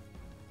works out.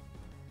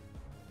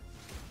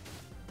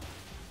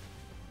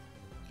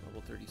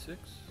 Level 36.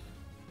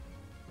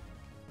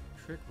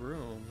 Trick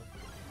Room.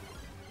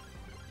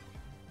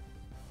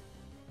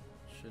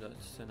 Should I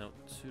send out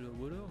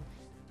Sudowoodo?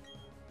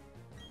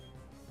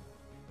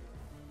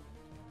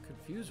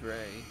 Confuse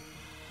Ray.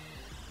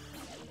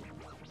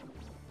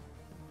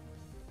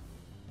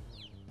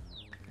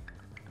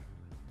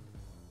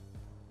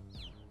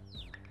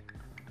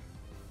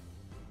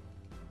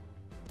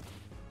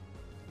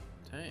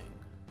 Dang.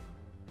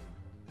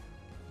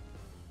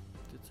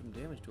 Did some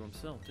damage to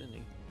himself, didn't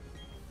he?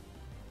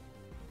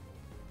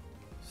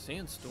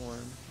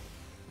 Sandstorm.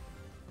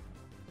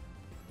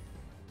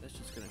 That's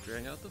just gonna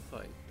drag out the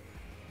fight.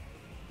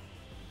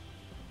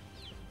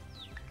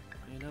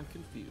 And I'm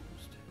confused.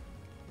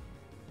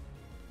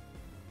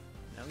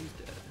 Now he's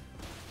dead.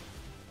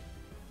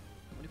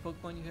 How many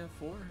Pokemon you have?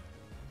 4?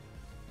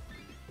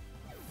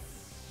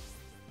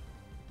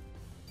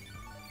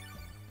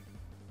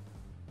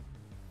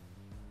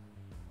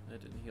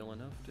 That didn't heal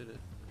enough, did it?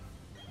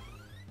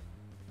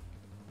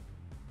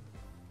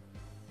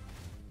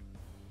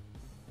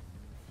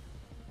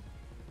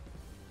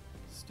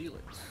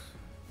 Steelix.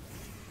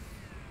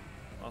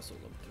 Also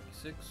level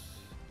 36.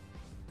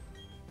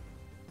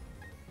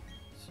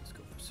 Let's just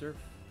go for Surf.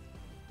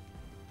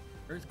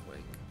 Earthquake.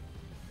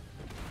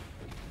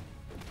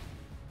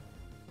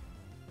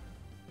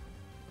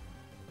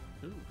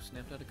 Ooh,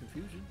 snapped out of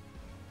confusion.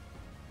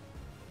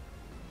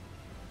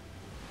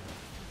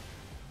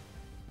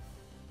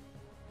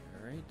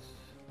 Alright.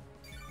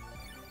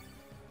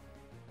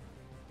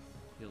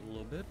 Heal a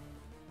little bit.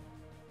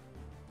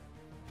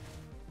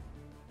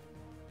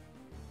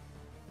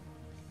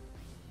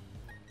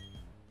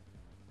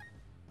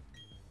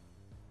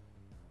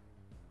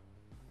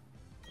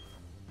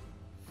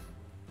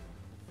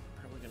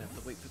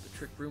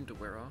 Trick Room to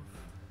wear off.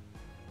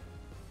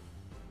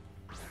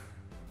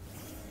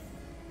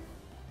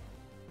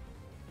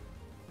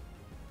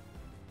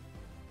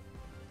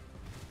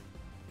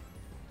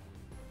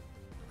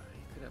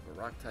 He could have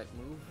a rock type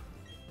move.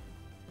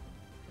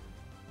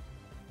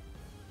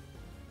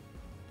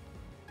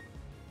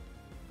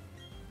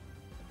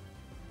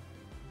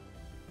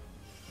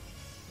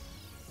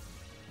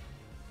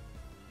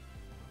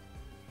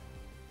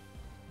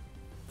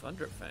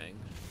 Thunder Fang.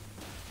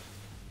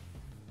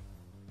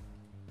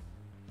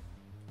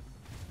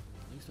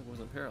 At least it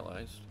wasn't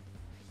paralyzed.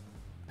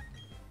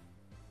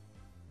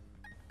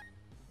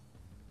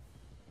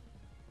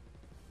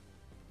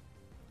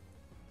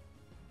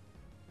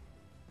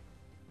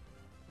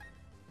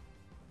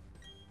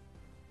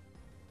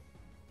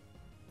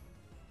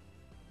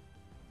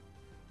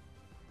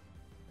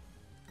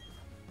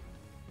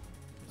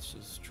 Let's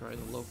just try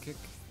the low kick.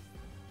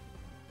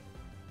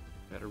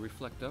 Gotta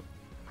reflect up.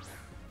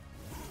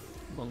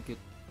 Won't get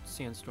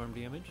sandstorm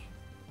damage.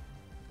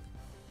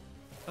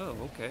 Oh,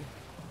 okay.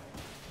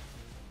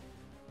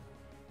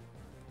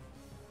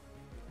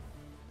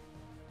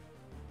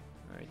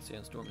 Alright,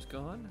 sandstorm is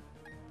gone.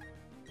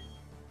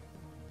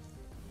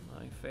 Am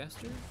I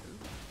faster? Ooh,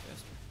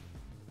 faster.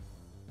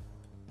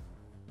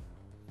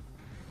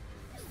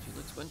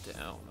 Steelix went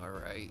down.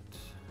 Alright.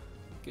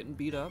 Getting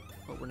beat up,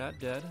 but we're not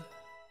dead.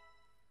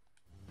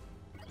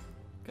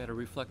 Gotta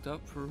reflect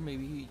up for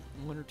maybe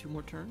 1 or 2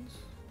 more turns.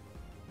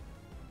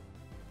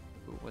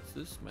 Ooh, what's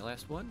this? My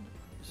last one?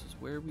 This is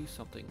where we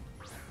something.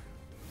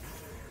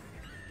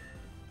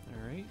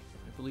 Alright,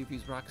 I believe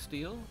he's rock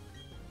steel,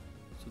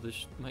 so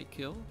this might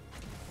kill.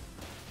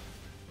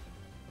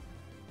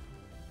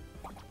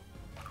 Alright,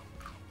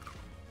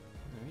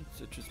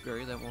 citrus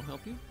berry, that won't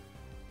help you.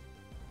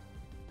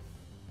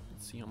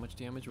 Let's see how much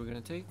damage we're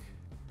gonna take.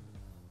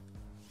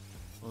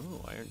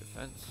 Oh, iron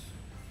defense.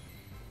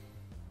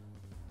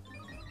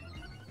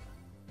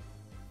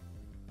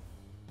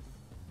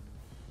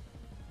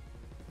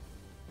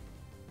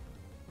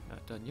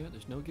 Not done yet,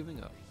 there's no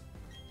giving up.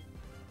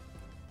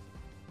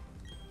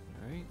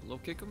 Alright, low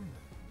kick him.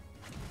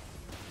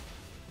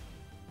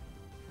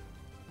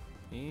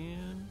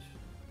 And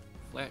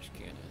flash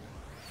cannon.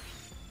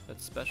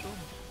 That's special.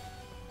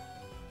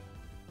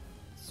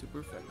 Super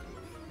effective.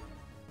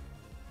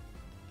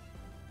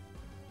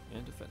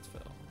 And defense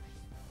fell.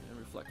 And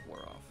reflect wore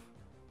off.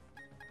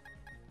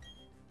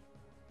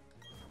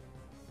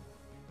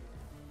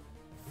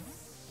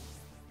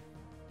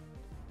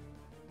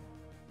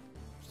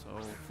 So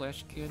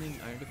flash cannon,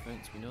 iron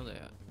defense, we know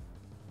that.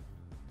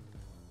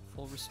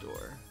 Full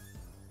restore.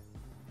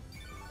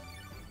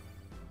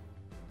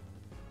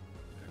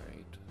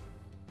 Alright.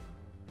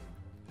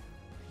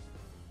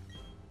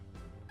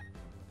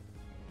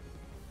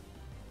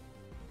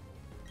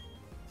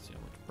 See how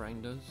much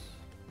brine does.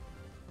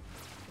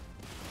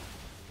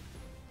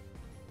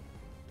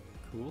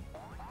 Cool.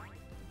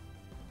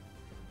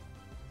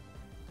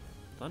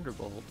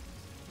 Thunderbolt.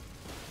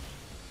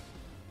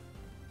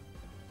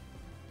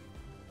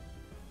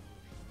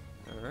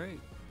 Alright.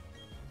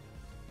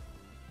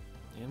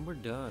 And we're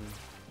done.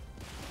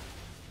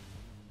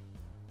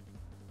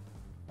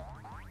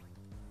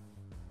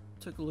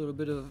 Took a little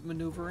bit of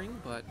maneuvering,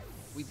 but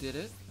we did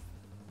it.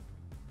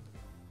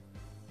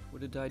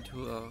 Would have died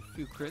to a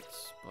few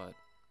crits, but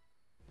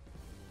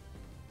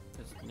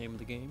that's the name of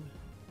the game.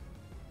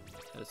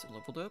 Edison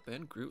leveled up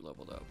and Groot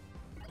leveled up.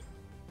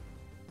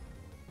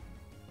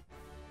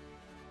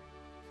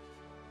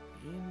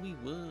 And we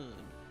won.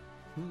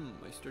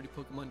 My sturdy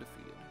Pokemon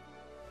defeated.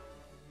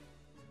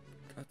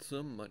 Got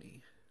some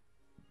money.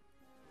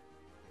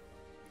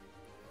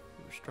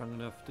 You were strong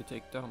enough to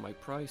take down my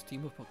prized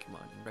team of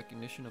Pokemon. In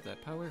recognition of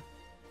that power,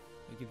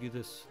 I give you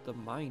this, the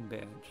Mine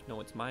Badge.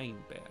 No, it's Mine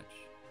Badge.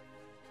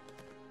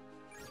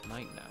 It's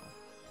mine now.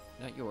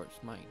 Not yours,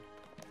 mine.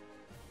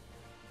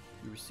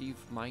 You receive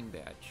Mine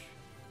Badge.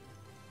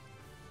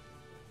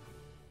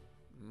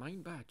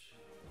 Mine Badge.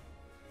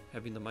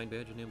 Having the Mine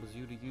Badge enables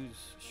you to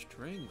use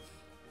Strength.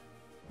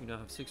 You now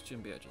have 6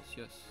 gym badges.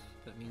 Yes,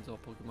 that means all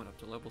Pokemon up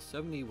to level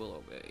 70 will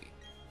obey.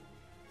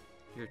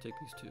 Here, take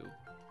these 2.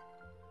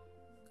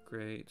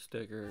 Great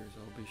stickers.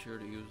 I'll be sure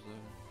to use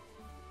them.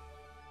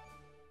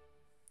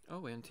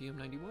 Oh, and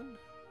TM91.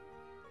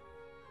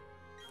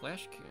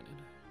 Flash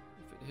Cannon.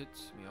 If it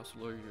hits, may also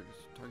lower your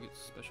target's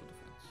special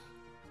defense.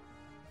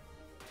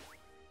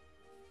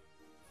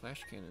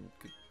 Flash Cannon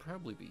could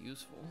probably be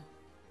useful.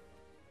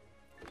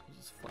 What does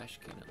this Flash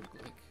Cannon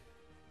look like?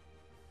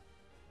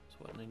 It's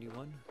what,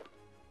 91?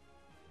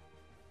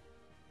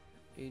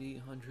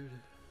 80, 100.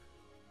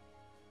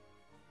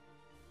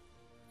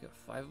 Got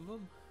 5 of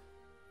them?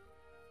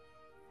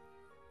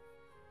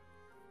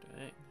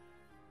 Dang.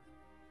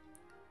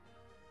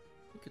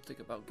 We could think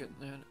about getting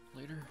that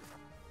later.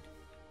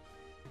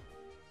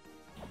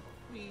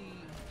 Whee!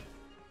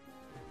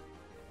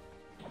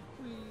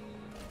 Whee!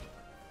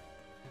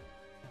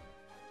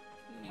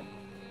 Whee!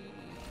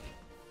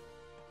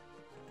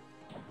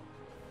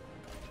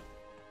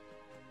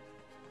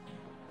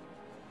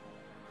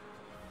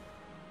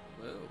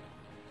 Whoa.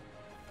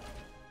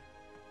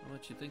 How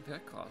much you think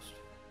that cost?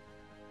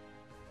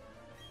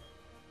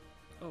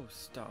 Oh,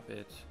 stop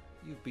it.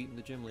 You've beaten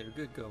the gym leader.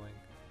 Good going.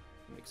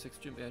 You make 6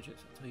 gym badges.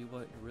 I'll tell you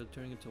what, you're really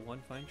turning into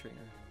one fine trainer.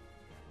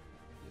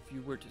 If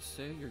you were to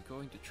say you're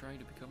going to try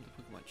to become the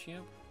Pokemon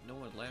champ, no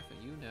one would laugh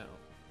at you now.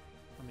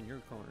 I'm in your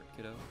corner,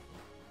 kiddo.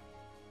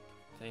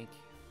 Thank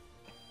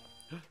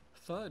you.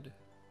 Thud!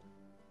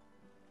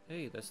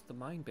 Hey, that's the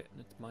mine badge.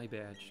 It's my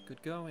badge.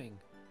 Good going.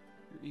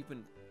 You're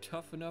even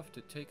tough enough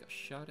to take a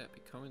shot at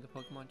becoming the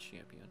Pokemon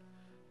champion.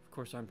 Of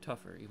course, I'm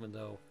tougher, even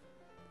though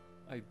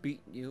I've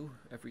beaten you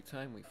every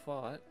time we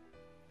fought.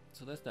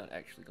 So that's not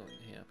actually going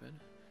to happen.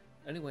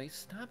 Anyway,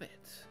 stop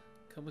it.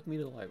 Come with me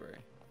to the library.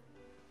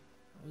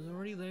 I was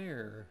already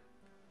there.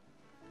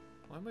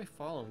 Why am I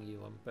following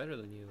you? I'm better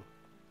than you.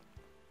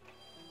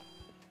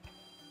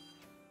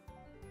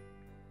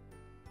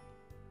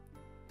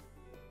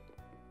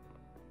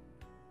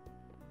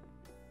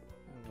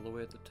 All the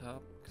way at the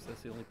top, because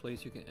that's the only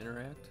place you can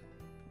interact.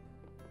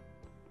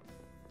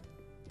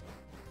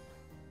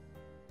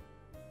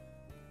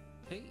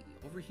 Hey,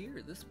 over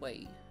here, this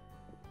way.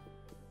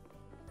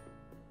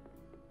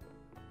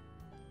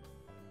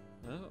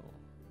 Oh.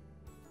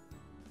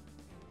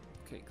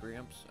 Okay,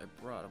 Gramps, I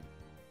brought him.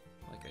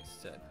 Like I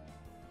said.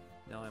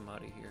 Now I'm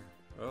out of here.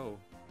 Oh,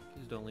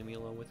 please don't leave me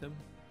alone with him.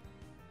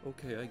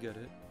 Okay, I get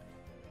it.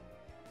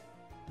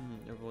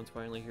 Everyone's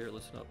finally here.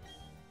 Listen up.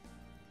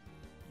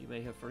 You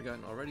may have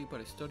forgotten already,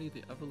 but I studied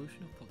the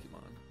evolution of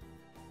Pokemon.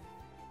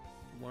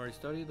 The more I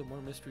study, the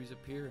more mysteries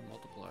appear and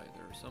multiply.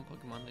 There are some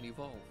Pokemon that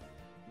evolve,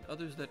 and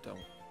others that don't.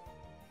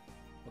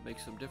 What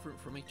makes them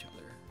different from each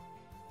other?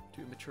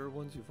 Do mature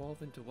ones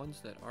evolve into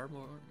ones that are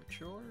more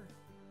mature?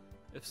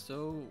 If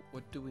so,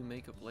 what do we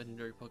make of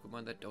legendary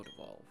Pokemon that don't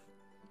evolve?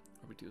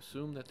 Are we to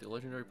assume that the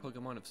legendary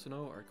Pokemon of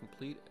Sinnoh are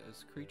complete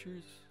as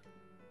creatures?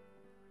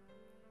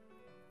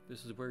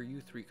 This is where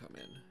you 3 come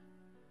in.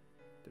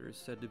 There is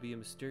said to be a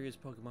mysterious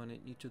Pokemon in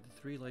each of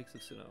the 3 lakes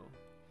of Sinnoh.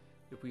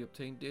 If we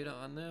obtain data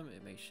on them,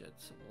 it may shed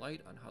some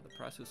light on how the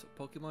process of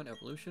Pokemon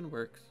evolution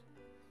works.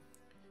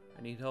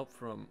 I need help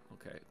from...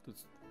 Okay,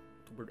 that's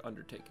the word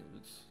undertaking.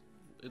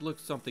 It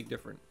looks something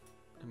different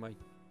in my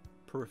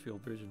peripheral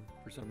vision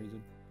for some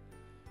reason.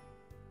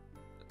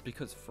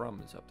 Because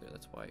from is up there,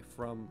 that's why.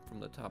 From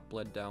the top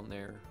bled down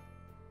there.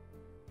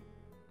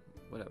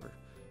 Whatever.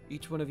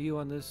 Each one of you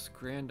on this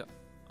grand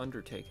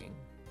undertaking.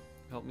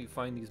 Help me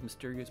find these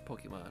mysterious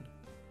Pokemon.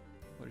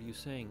 What are you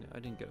saying? I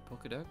didn't get a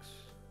Pokedex?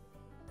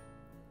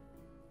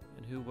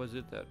 And who was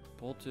it that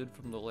bolted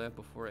from the lab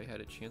before I had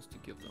a chance to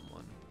give them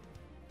one?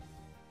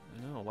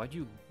 I know, why'd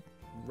you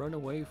run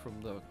away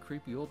from the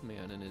creepy old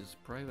man in his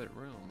private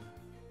room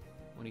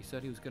when he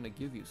said he was going to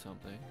give you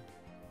something?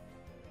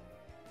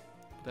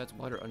 But that's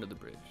water under the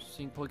bridge.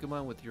 Seeing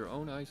Pokemon with your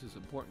own eyes is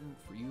important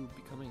for you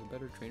becoming a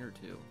better trainer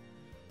too.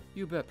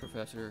 You bet,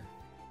 Professor.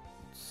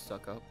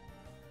 Suck up.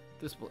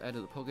 This will add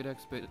to the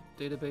Pokedex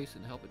database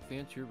and help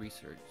advance your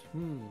research.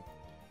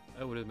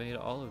 I would have made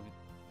all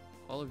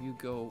of you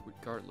go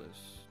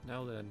regardless.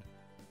 Now then,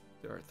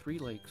 there are 3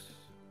 lakes.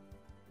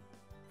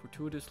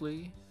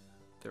 Fortuitously,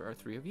 there are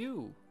 3 of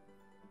you.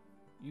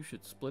 You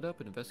should split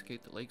up and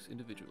investigate the lakes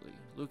individually.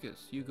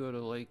 Lucas, you go to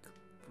Lake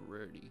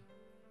Verity.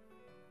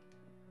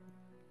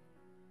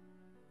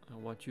 I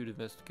want you to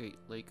investigate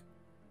Lake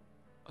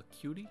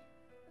Acuity?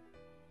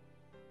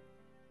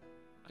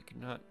 I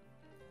cannot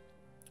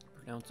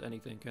pronounce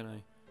anything, can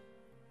I?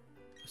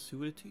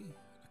 Acuity?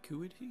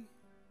 Acuity?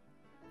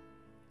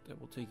 That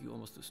will take you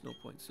almost to Snow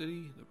Point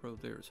City. The road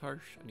there is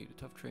harsh. I need a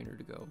tough trainer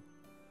to go.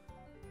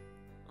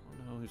 Oh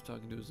no, he's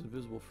talking to his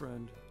invisible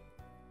friend.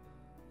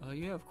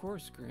 Yeah, of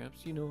course,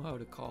 Gramps. You know how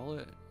to call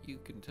it. You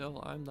can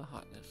tell I'm the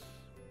hotness.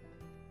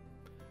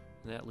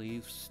 And that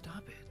leaves,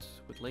 stop it,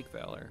 with Lake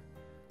Valor.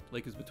 The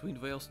lake is between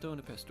Veilstone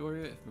and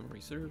Pastoria, if memory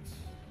serves.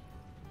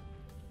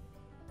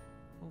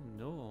 Oh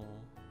no.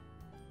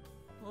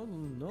 Oh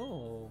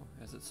no.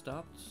 Has it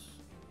stopped?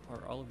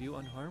 Are all of you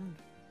unharmed?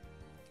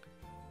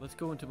 Let's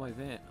go into my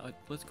van.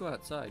 Let's go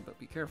outside, but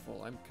be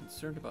careful. I'm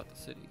concerned about the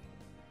city.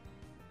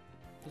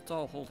 Let's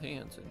all hold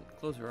hands and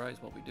close our eyes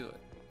while we do it.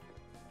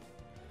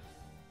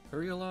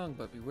 Hurry along,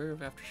 but beware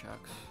of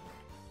aftershocks.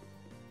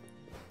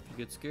 If you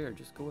get scared,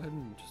 just go ahead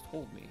and just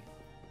hold me.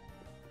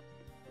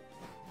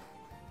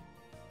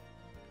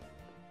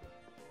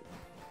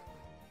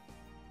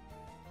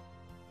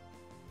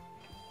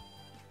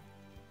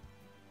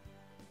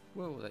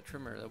 Whoa, that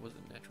tremor, that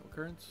wasn't a natural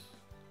occurrence.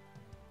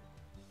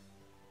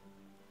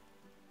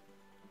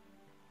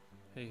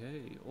 Hey,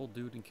 hey, old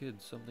dude and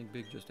kids, something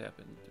big just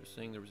happened. They're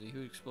saying there was a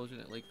huge explosion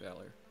at Lake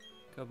Valor.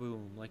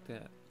 Kaboom, like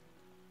that.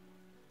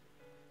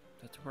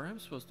 That's where I'm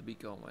supposed to be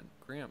going.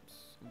 Gramps,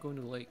 I'm going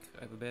to the lake.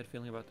 I have a bad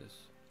feeling about this.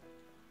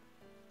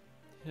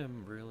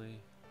 Him,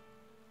 really?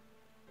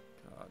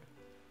 God.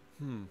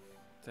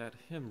 That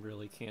him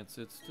really can't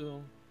sit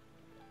still.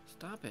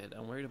 Stop it,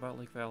 I'm worried about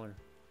Lake Valor.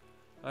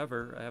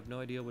 However, I have no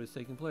idea what is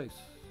taking place.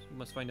 You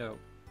must find out.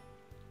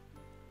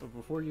 But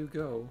before you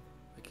go,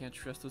 I can't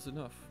stress this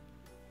enough.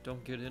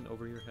 Don't get in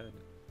over your head.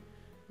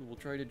 We will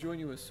try to join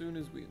you as soon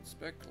as we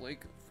inspect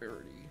Lake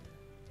Verity.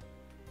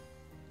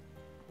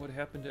 What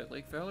happened at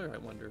Lake Valor, I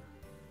wonder?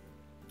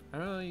 I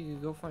don't know, you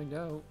can go find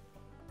out.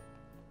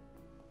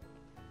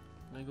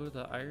 Can I go to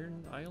the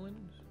Iron Island?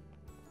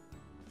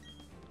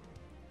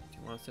 Do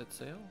you want to set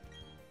sail?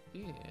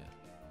 Yeah. I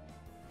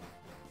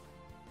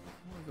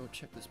want to go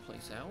check this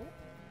place out.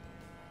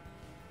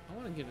 I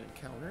want to get an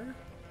encounter.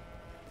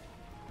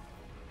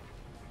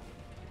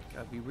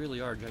 God, we really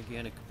are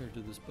gigantic compared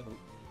to this boat.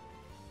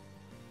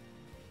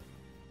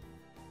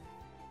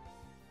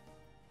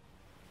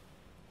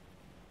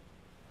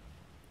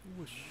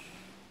 Whoosh.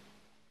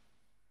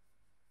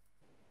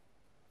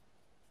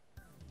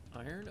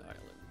 Iron Island.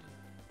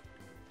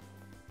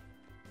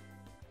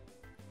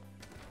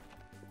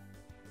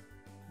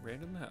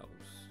 Random house.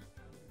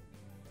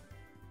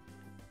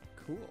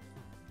 Cool.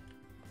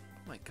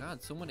 Oh my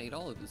god, someone ate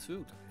all of this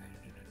food.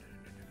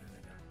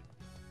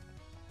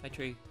 Hi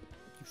Trey, you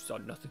saw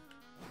nothing.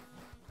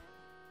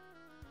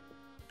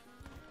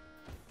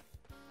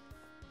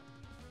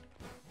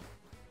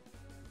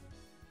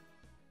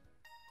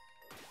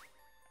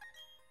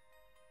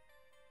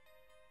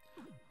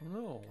 Oh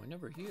no, I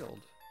never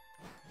healed.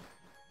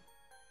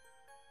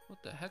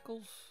 What the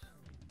heckles?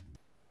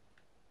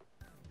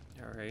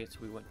 Alright, so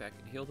we went back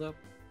and healed up.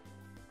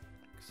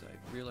 Because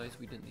I realized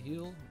we didn't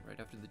heal right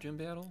after the gym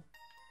battle.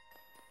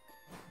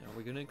 Now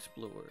we're gonna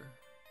explore.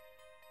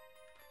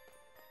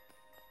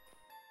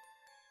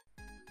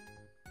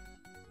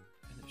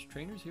 And there's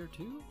trainers here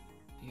too?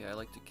 Yeah, I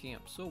like to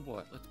camp. So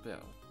what? Let's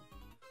battle.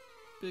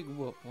 Big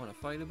whoop. Wanna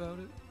fight about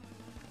it?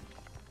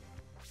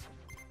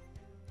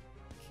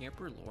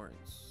 Camper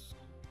Lawrence.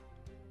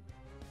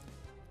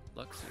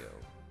 Luxio.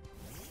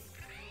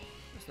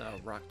 That's not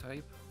a rock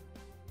type.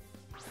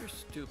 You're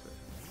stupid.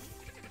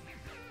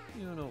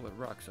 You don't know what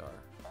rocks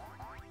are.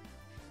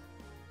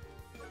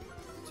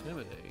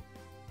 Intimidate.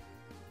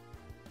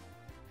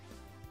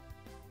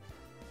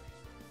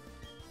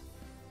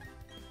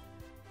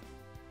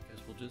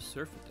 Guess we'll just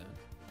surf it then.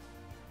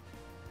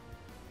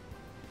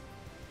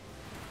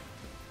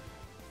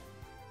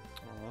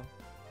 Aw.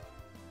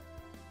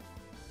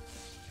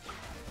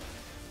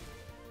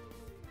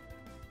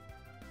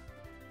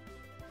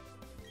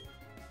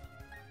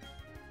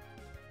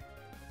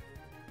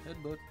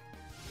 Headbutt.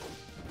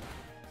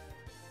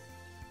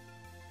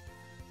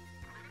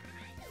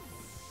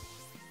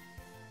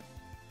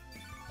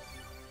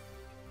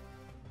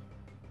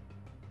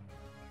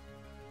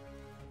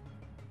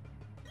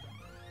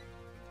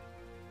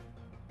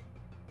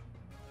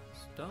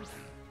 Stunk.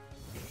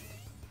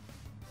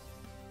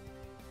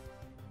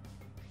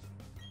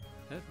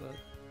 Headbutt.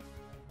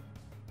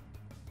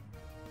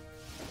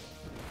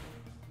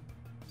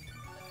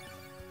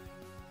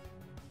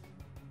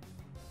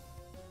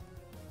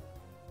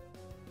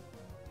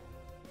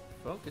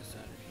 Focus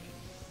energy.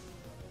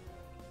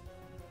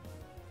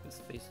 His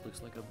face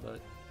looks like a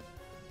butt.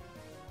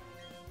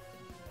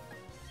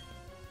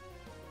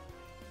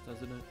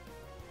 Doesn't it?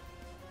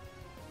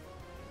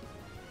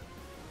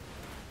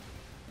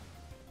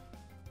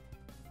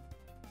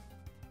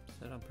 Is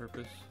that on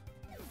purpose?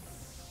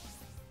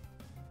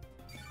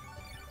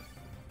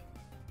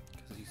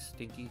 Because he's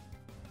stinky?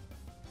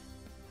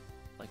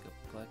 Like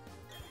a butt?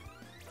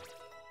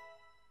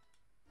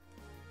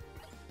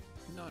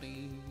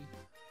 Naughty!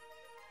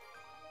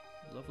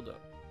 Leveled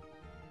up.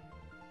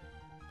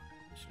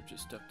 Should have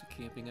just stuck to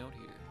camping out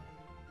here.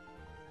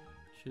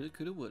 Shoulda,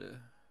 coulda, woulda.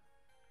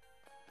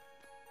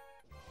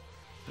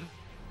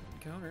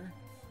 Encounter.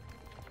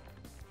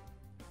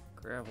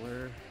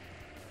 Graveler.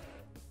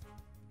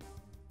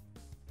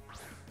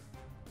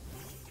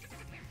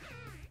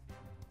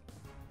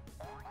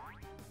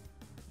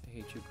 I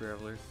hate you,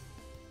 Graveler.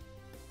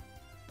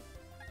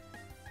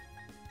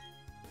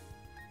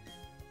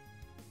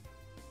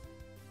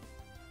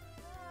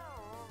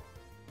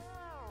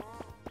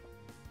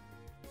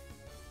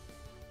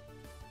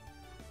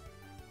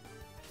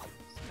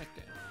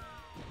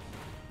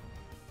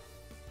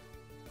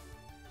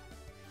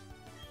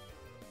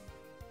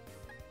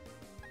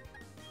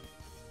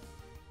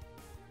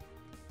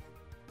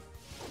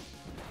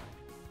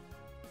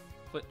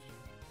 Glitch.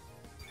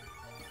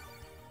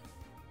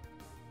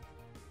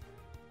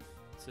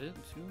 That's it?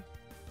 Two?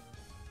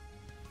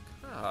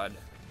 God.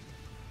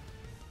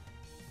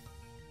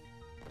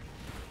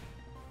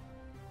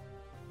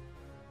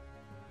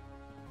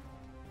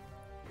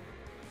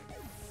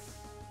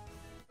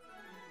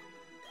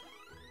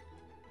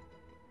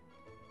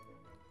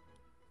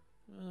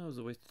 That was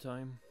a waste of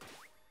time.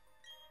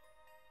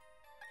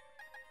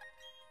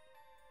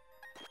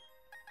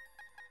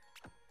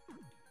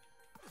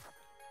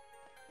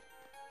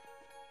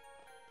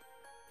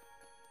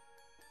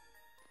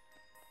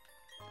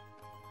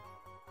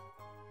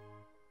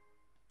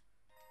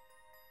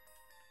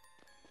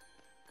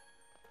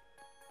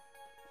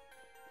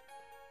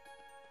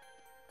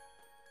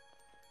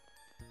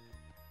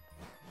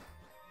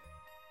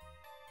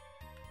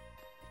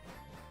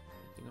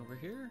 Anything over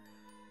here?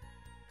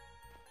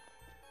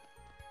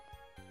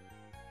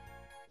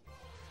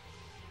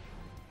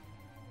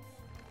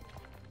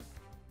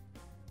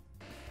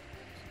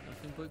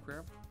 Nothing but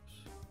grapples.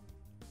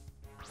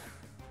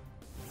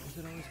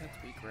 does it always have to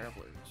be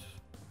Gravelers?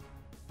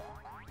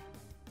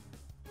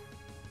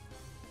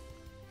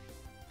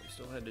 If I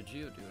still had the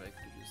Geodude, I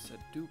could have just said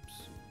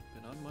dupes and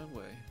been on my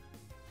way.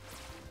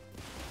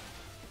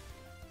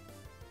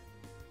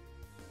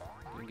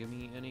 Gonna give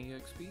me any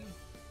XP?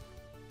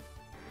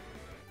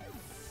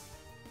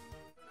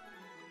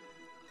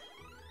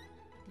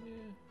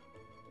 Yeah.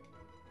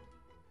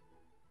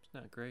 It's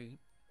not great.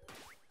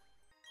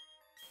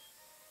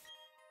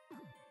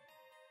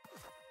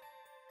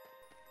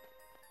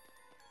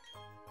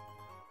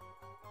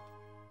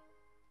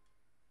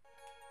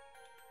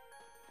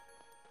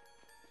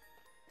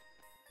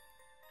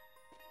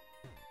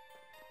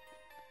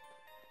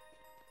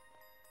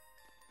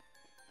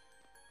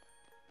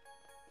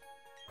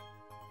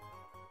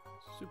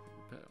 Super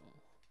Repel.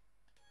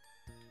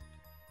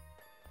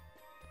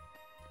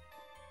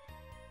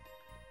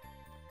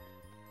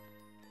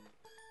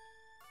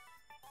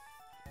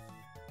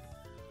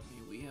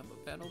 May we have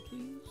a battle, please?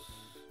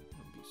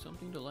 Would be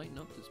something to lighten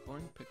up this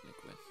boring picnic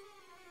with.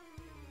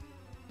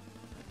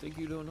 I think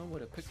you don't know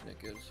what a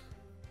picnic is.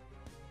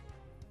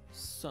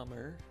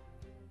 Summer.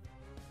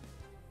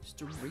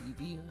 Mr.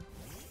 Ravia.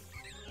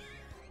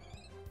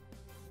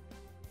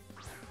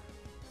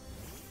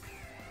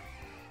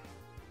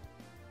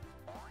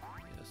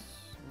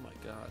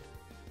 God.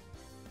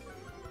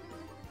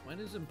 Why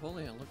does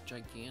Empoleon look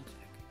gigantic?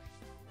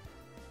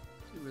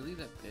 Is he really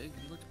that big?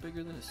 He looks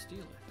bigger than a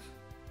Steelix.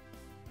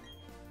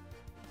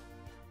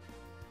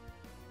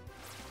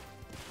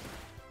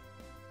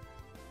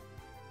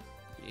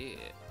 Yeah.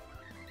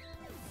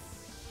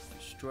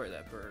 Destroy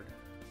that bird.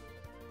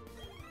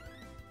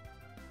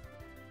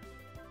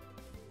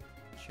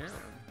 Sharon.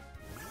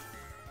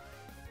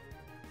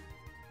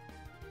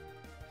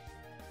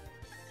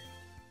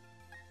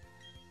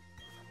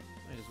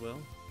 Might as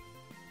well.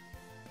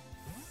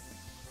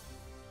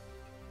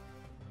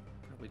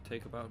 Probably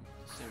take about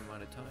the same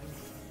amount of time.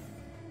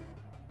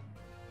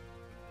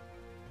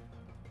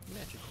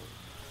 Magical.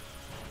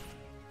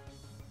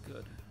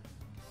 Good.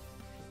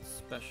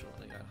 Special.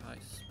 They got high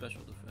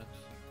special defense.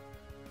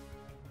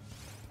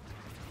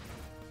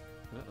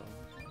 Uh-oh.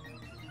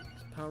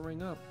 He's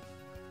powering up.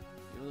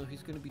 Even though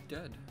he's gonna be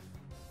dead.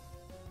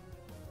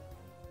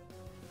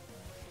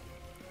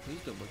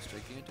 Wisdom looks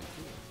gigantic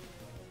too.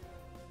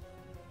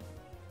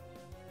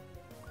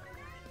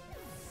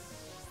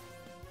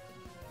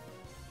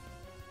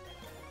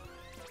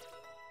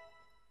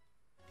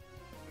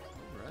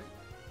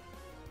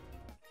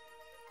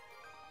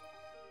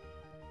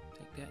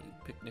 Take that, you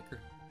picnicker.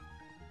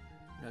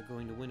 You're not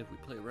going to win if we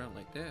play around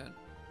like that.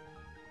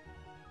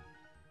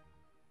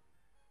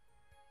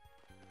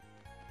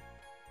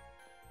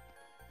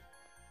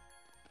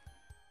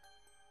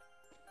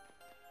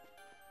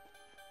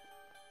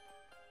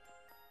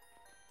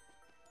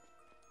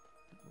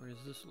 Where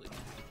does this lead?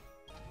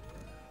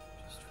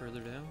 Just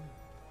further down?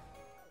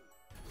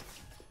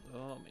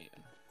 Oh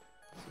man.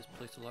 Is this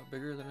place a lot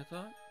bigger than I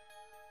thought?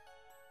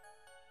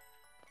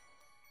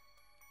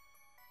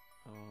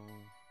 Oh.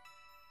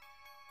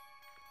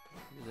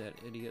 You're that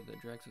idiot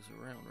that drags us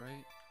around,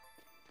 right?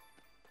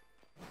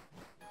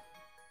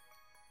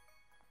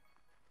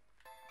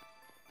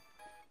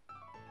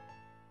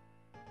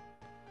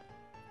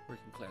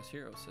 Working class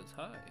hero says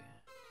hi.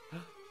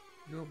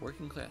 You're a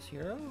working class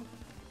hero?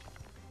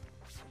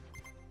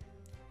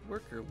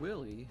 Worker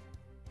Willie?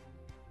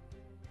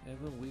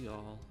 Haven't we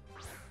all?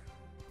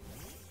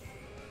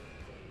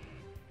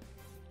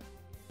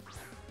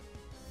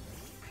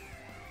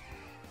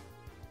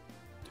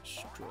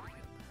 Destroy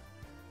him.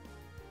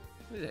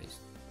 Look at that, he's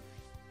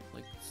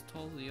like as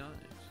tall as the Onyx.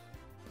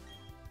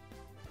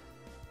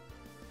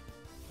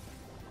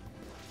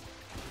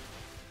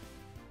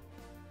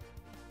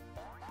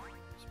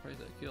 Surprised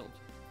that killed.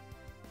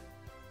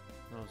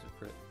 Oh, it was a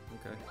crit.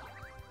 Okay.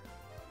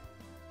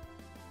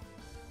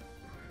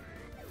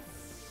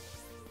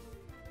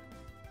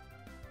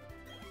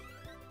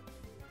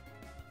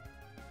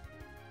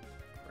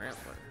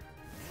 Grappler.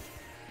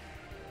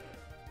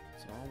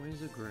 It's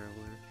always a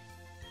grappler.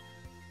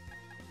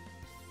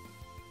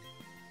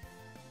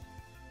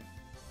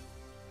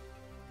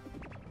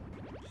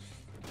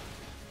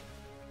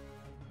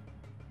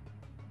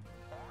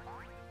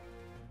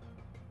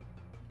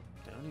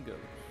 Down he goes.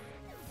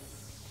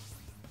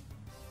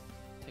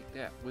 Take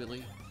that,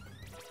 Willie.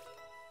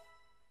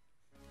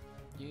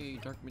 Yay,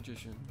 Dark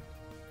Magician.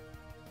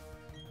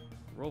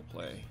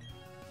 Roleplay.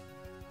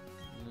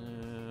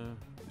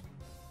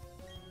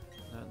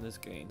 Not in this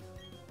game.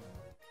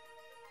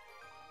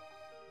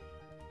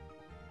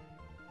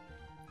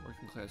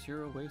 Working class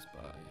hero waves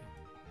by.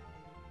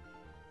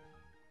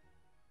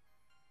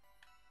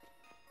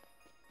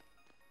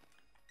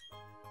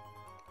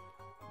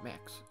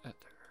 Max Ether.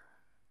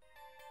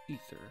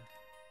 Ether.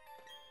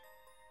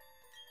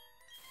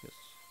 Yes.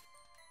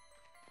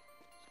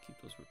 Let's keep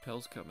those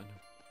repels coming.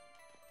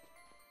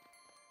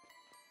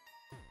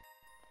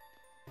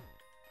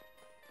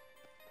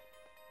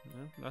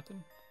 No,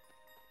 nothing?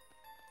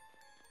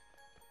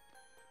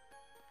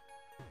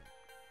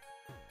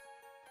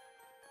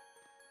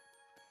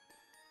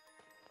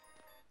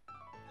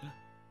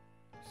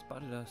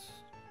 mess.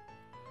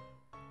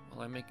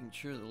 While I'm making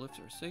sure the lifts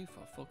are safe,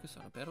 I'll focus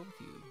on a battle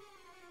with you.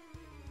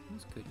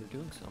 That's good, you're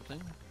doing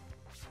something.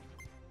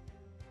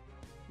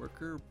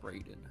 Worker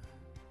Brayden.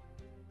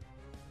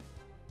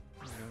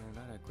 No,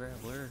 not a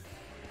grappler.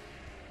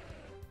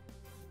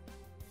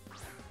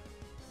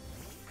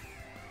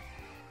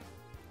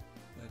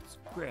 Let's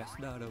grass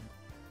knot him.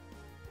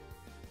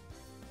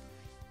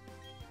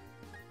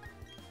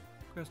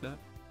 Grass knot.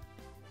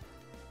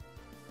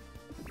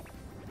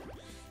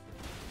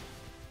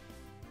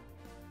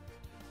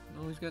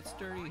 No, he's got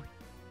sturdy.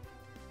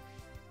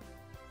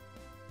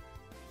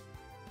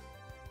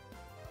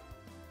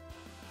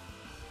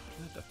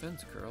 Not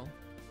defense curl.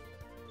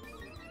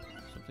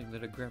 Something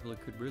that a grappler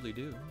could really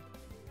do.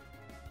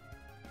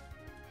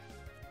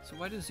 So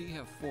why does he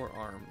have 4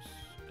 arms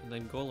and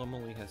then Golem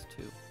only has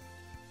 2?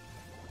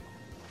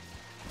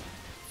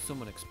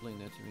 Someone explain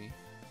that to me.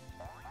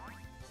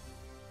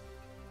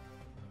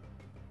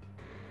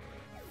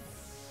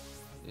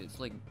 It's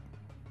like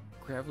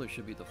Graveler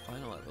should be the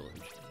final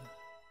evolution.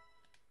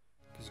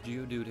 Because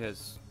Geodude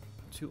has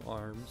 2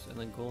 arms, and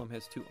then Golem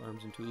has 2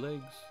 arms and 2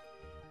 legs.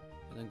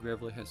 And then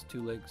Graveler has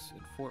 2 legs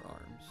and 4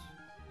 arms.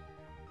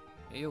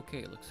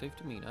 A-okay, looks safe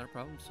to me, not a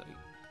problem sight.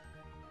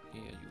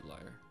 Yeah, you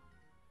liar.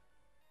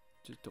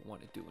 Just don't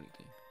want to do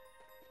anything.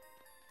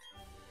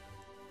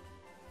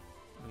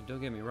 I mean,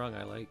 don't get me wrong,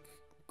 I like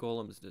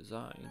Golem's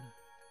design.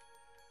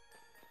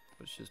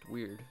 But it's just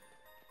weird.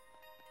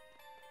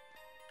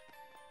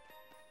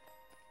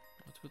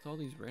 What's with all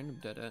these random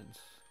dead ends?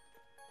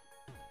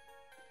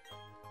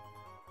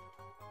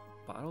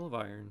 Bottle of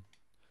iron.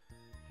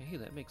 Hey,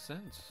 that makes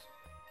sense.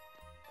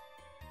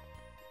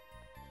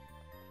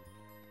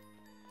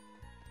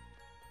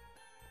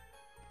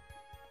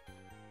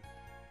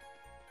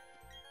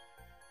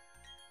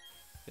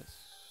 Yes,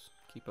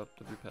 keep up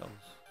the repels.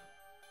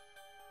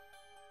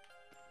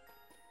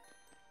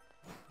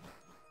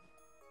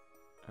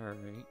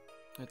 Alright,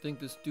 I think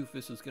this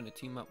doofus is gonna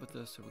team up with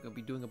us, so we're gonna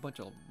be doing a bunch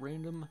of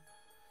random,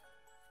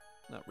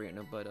 not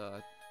random, but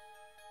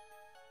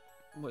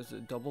what is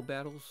it, double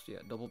battles? Yeah,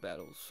 double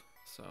battles.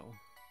 So,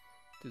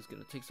 this is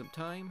gonna take some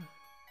time.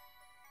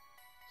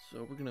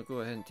 So we're gonna go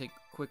ahead and take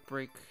a quick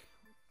break.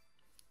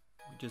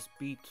 We just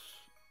beat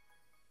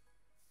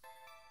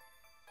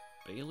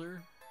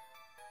Baylor?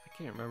 I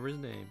can't remember his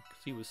name,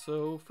 because he was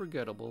so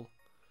forgettable.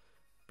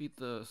 Beat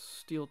the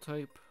steel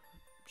type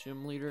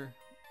gym leader.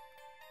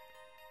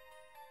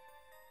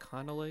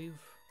 Canalave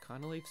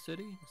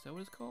City? Is that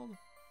what it's called?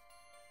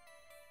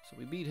 So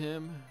we beat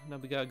him. Now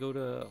we gotta go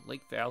to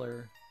Lake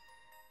Valor.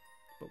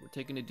 But we're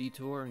taking a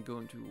detour and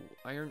going to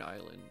Iron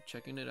Island,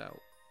 checking it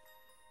out.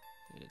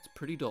 And it's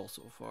pretty dull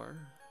so far.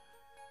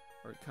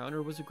 Our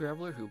encounter was a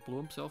Graveler who blew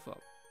himself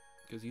up,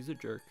 because he's a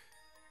jerk.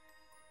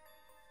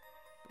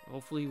 But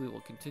hopefully we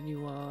will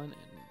continue on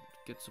and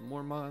get some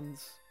more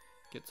mons,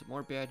 get some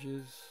more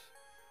badges,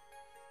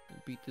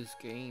 and beat this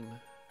game.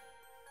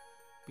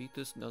 Beat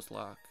this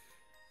Nuzlocke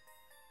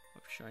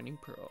of Shining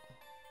Pearl.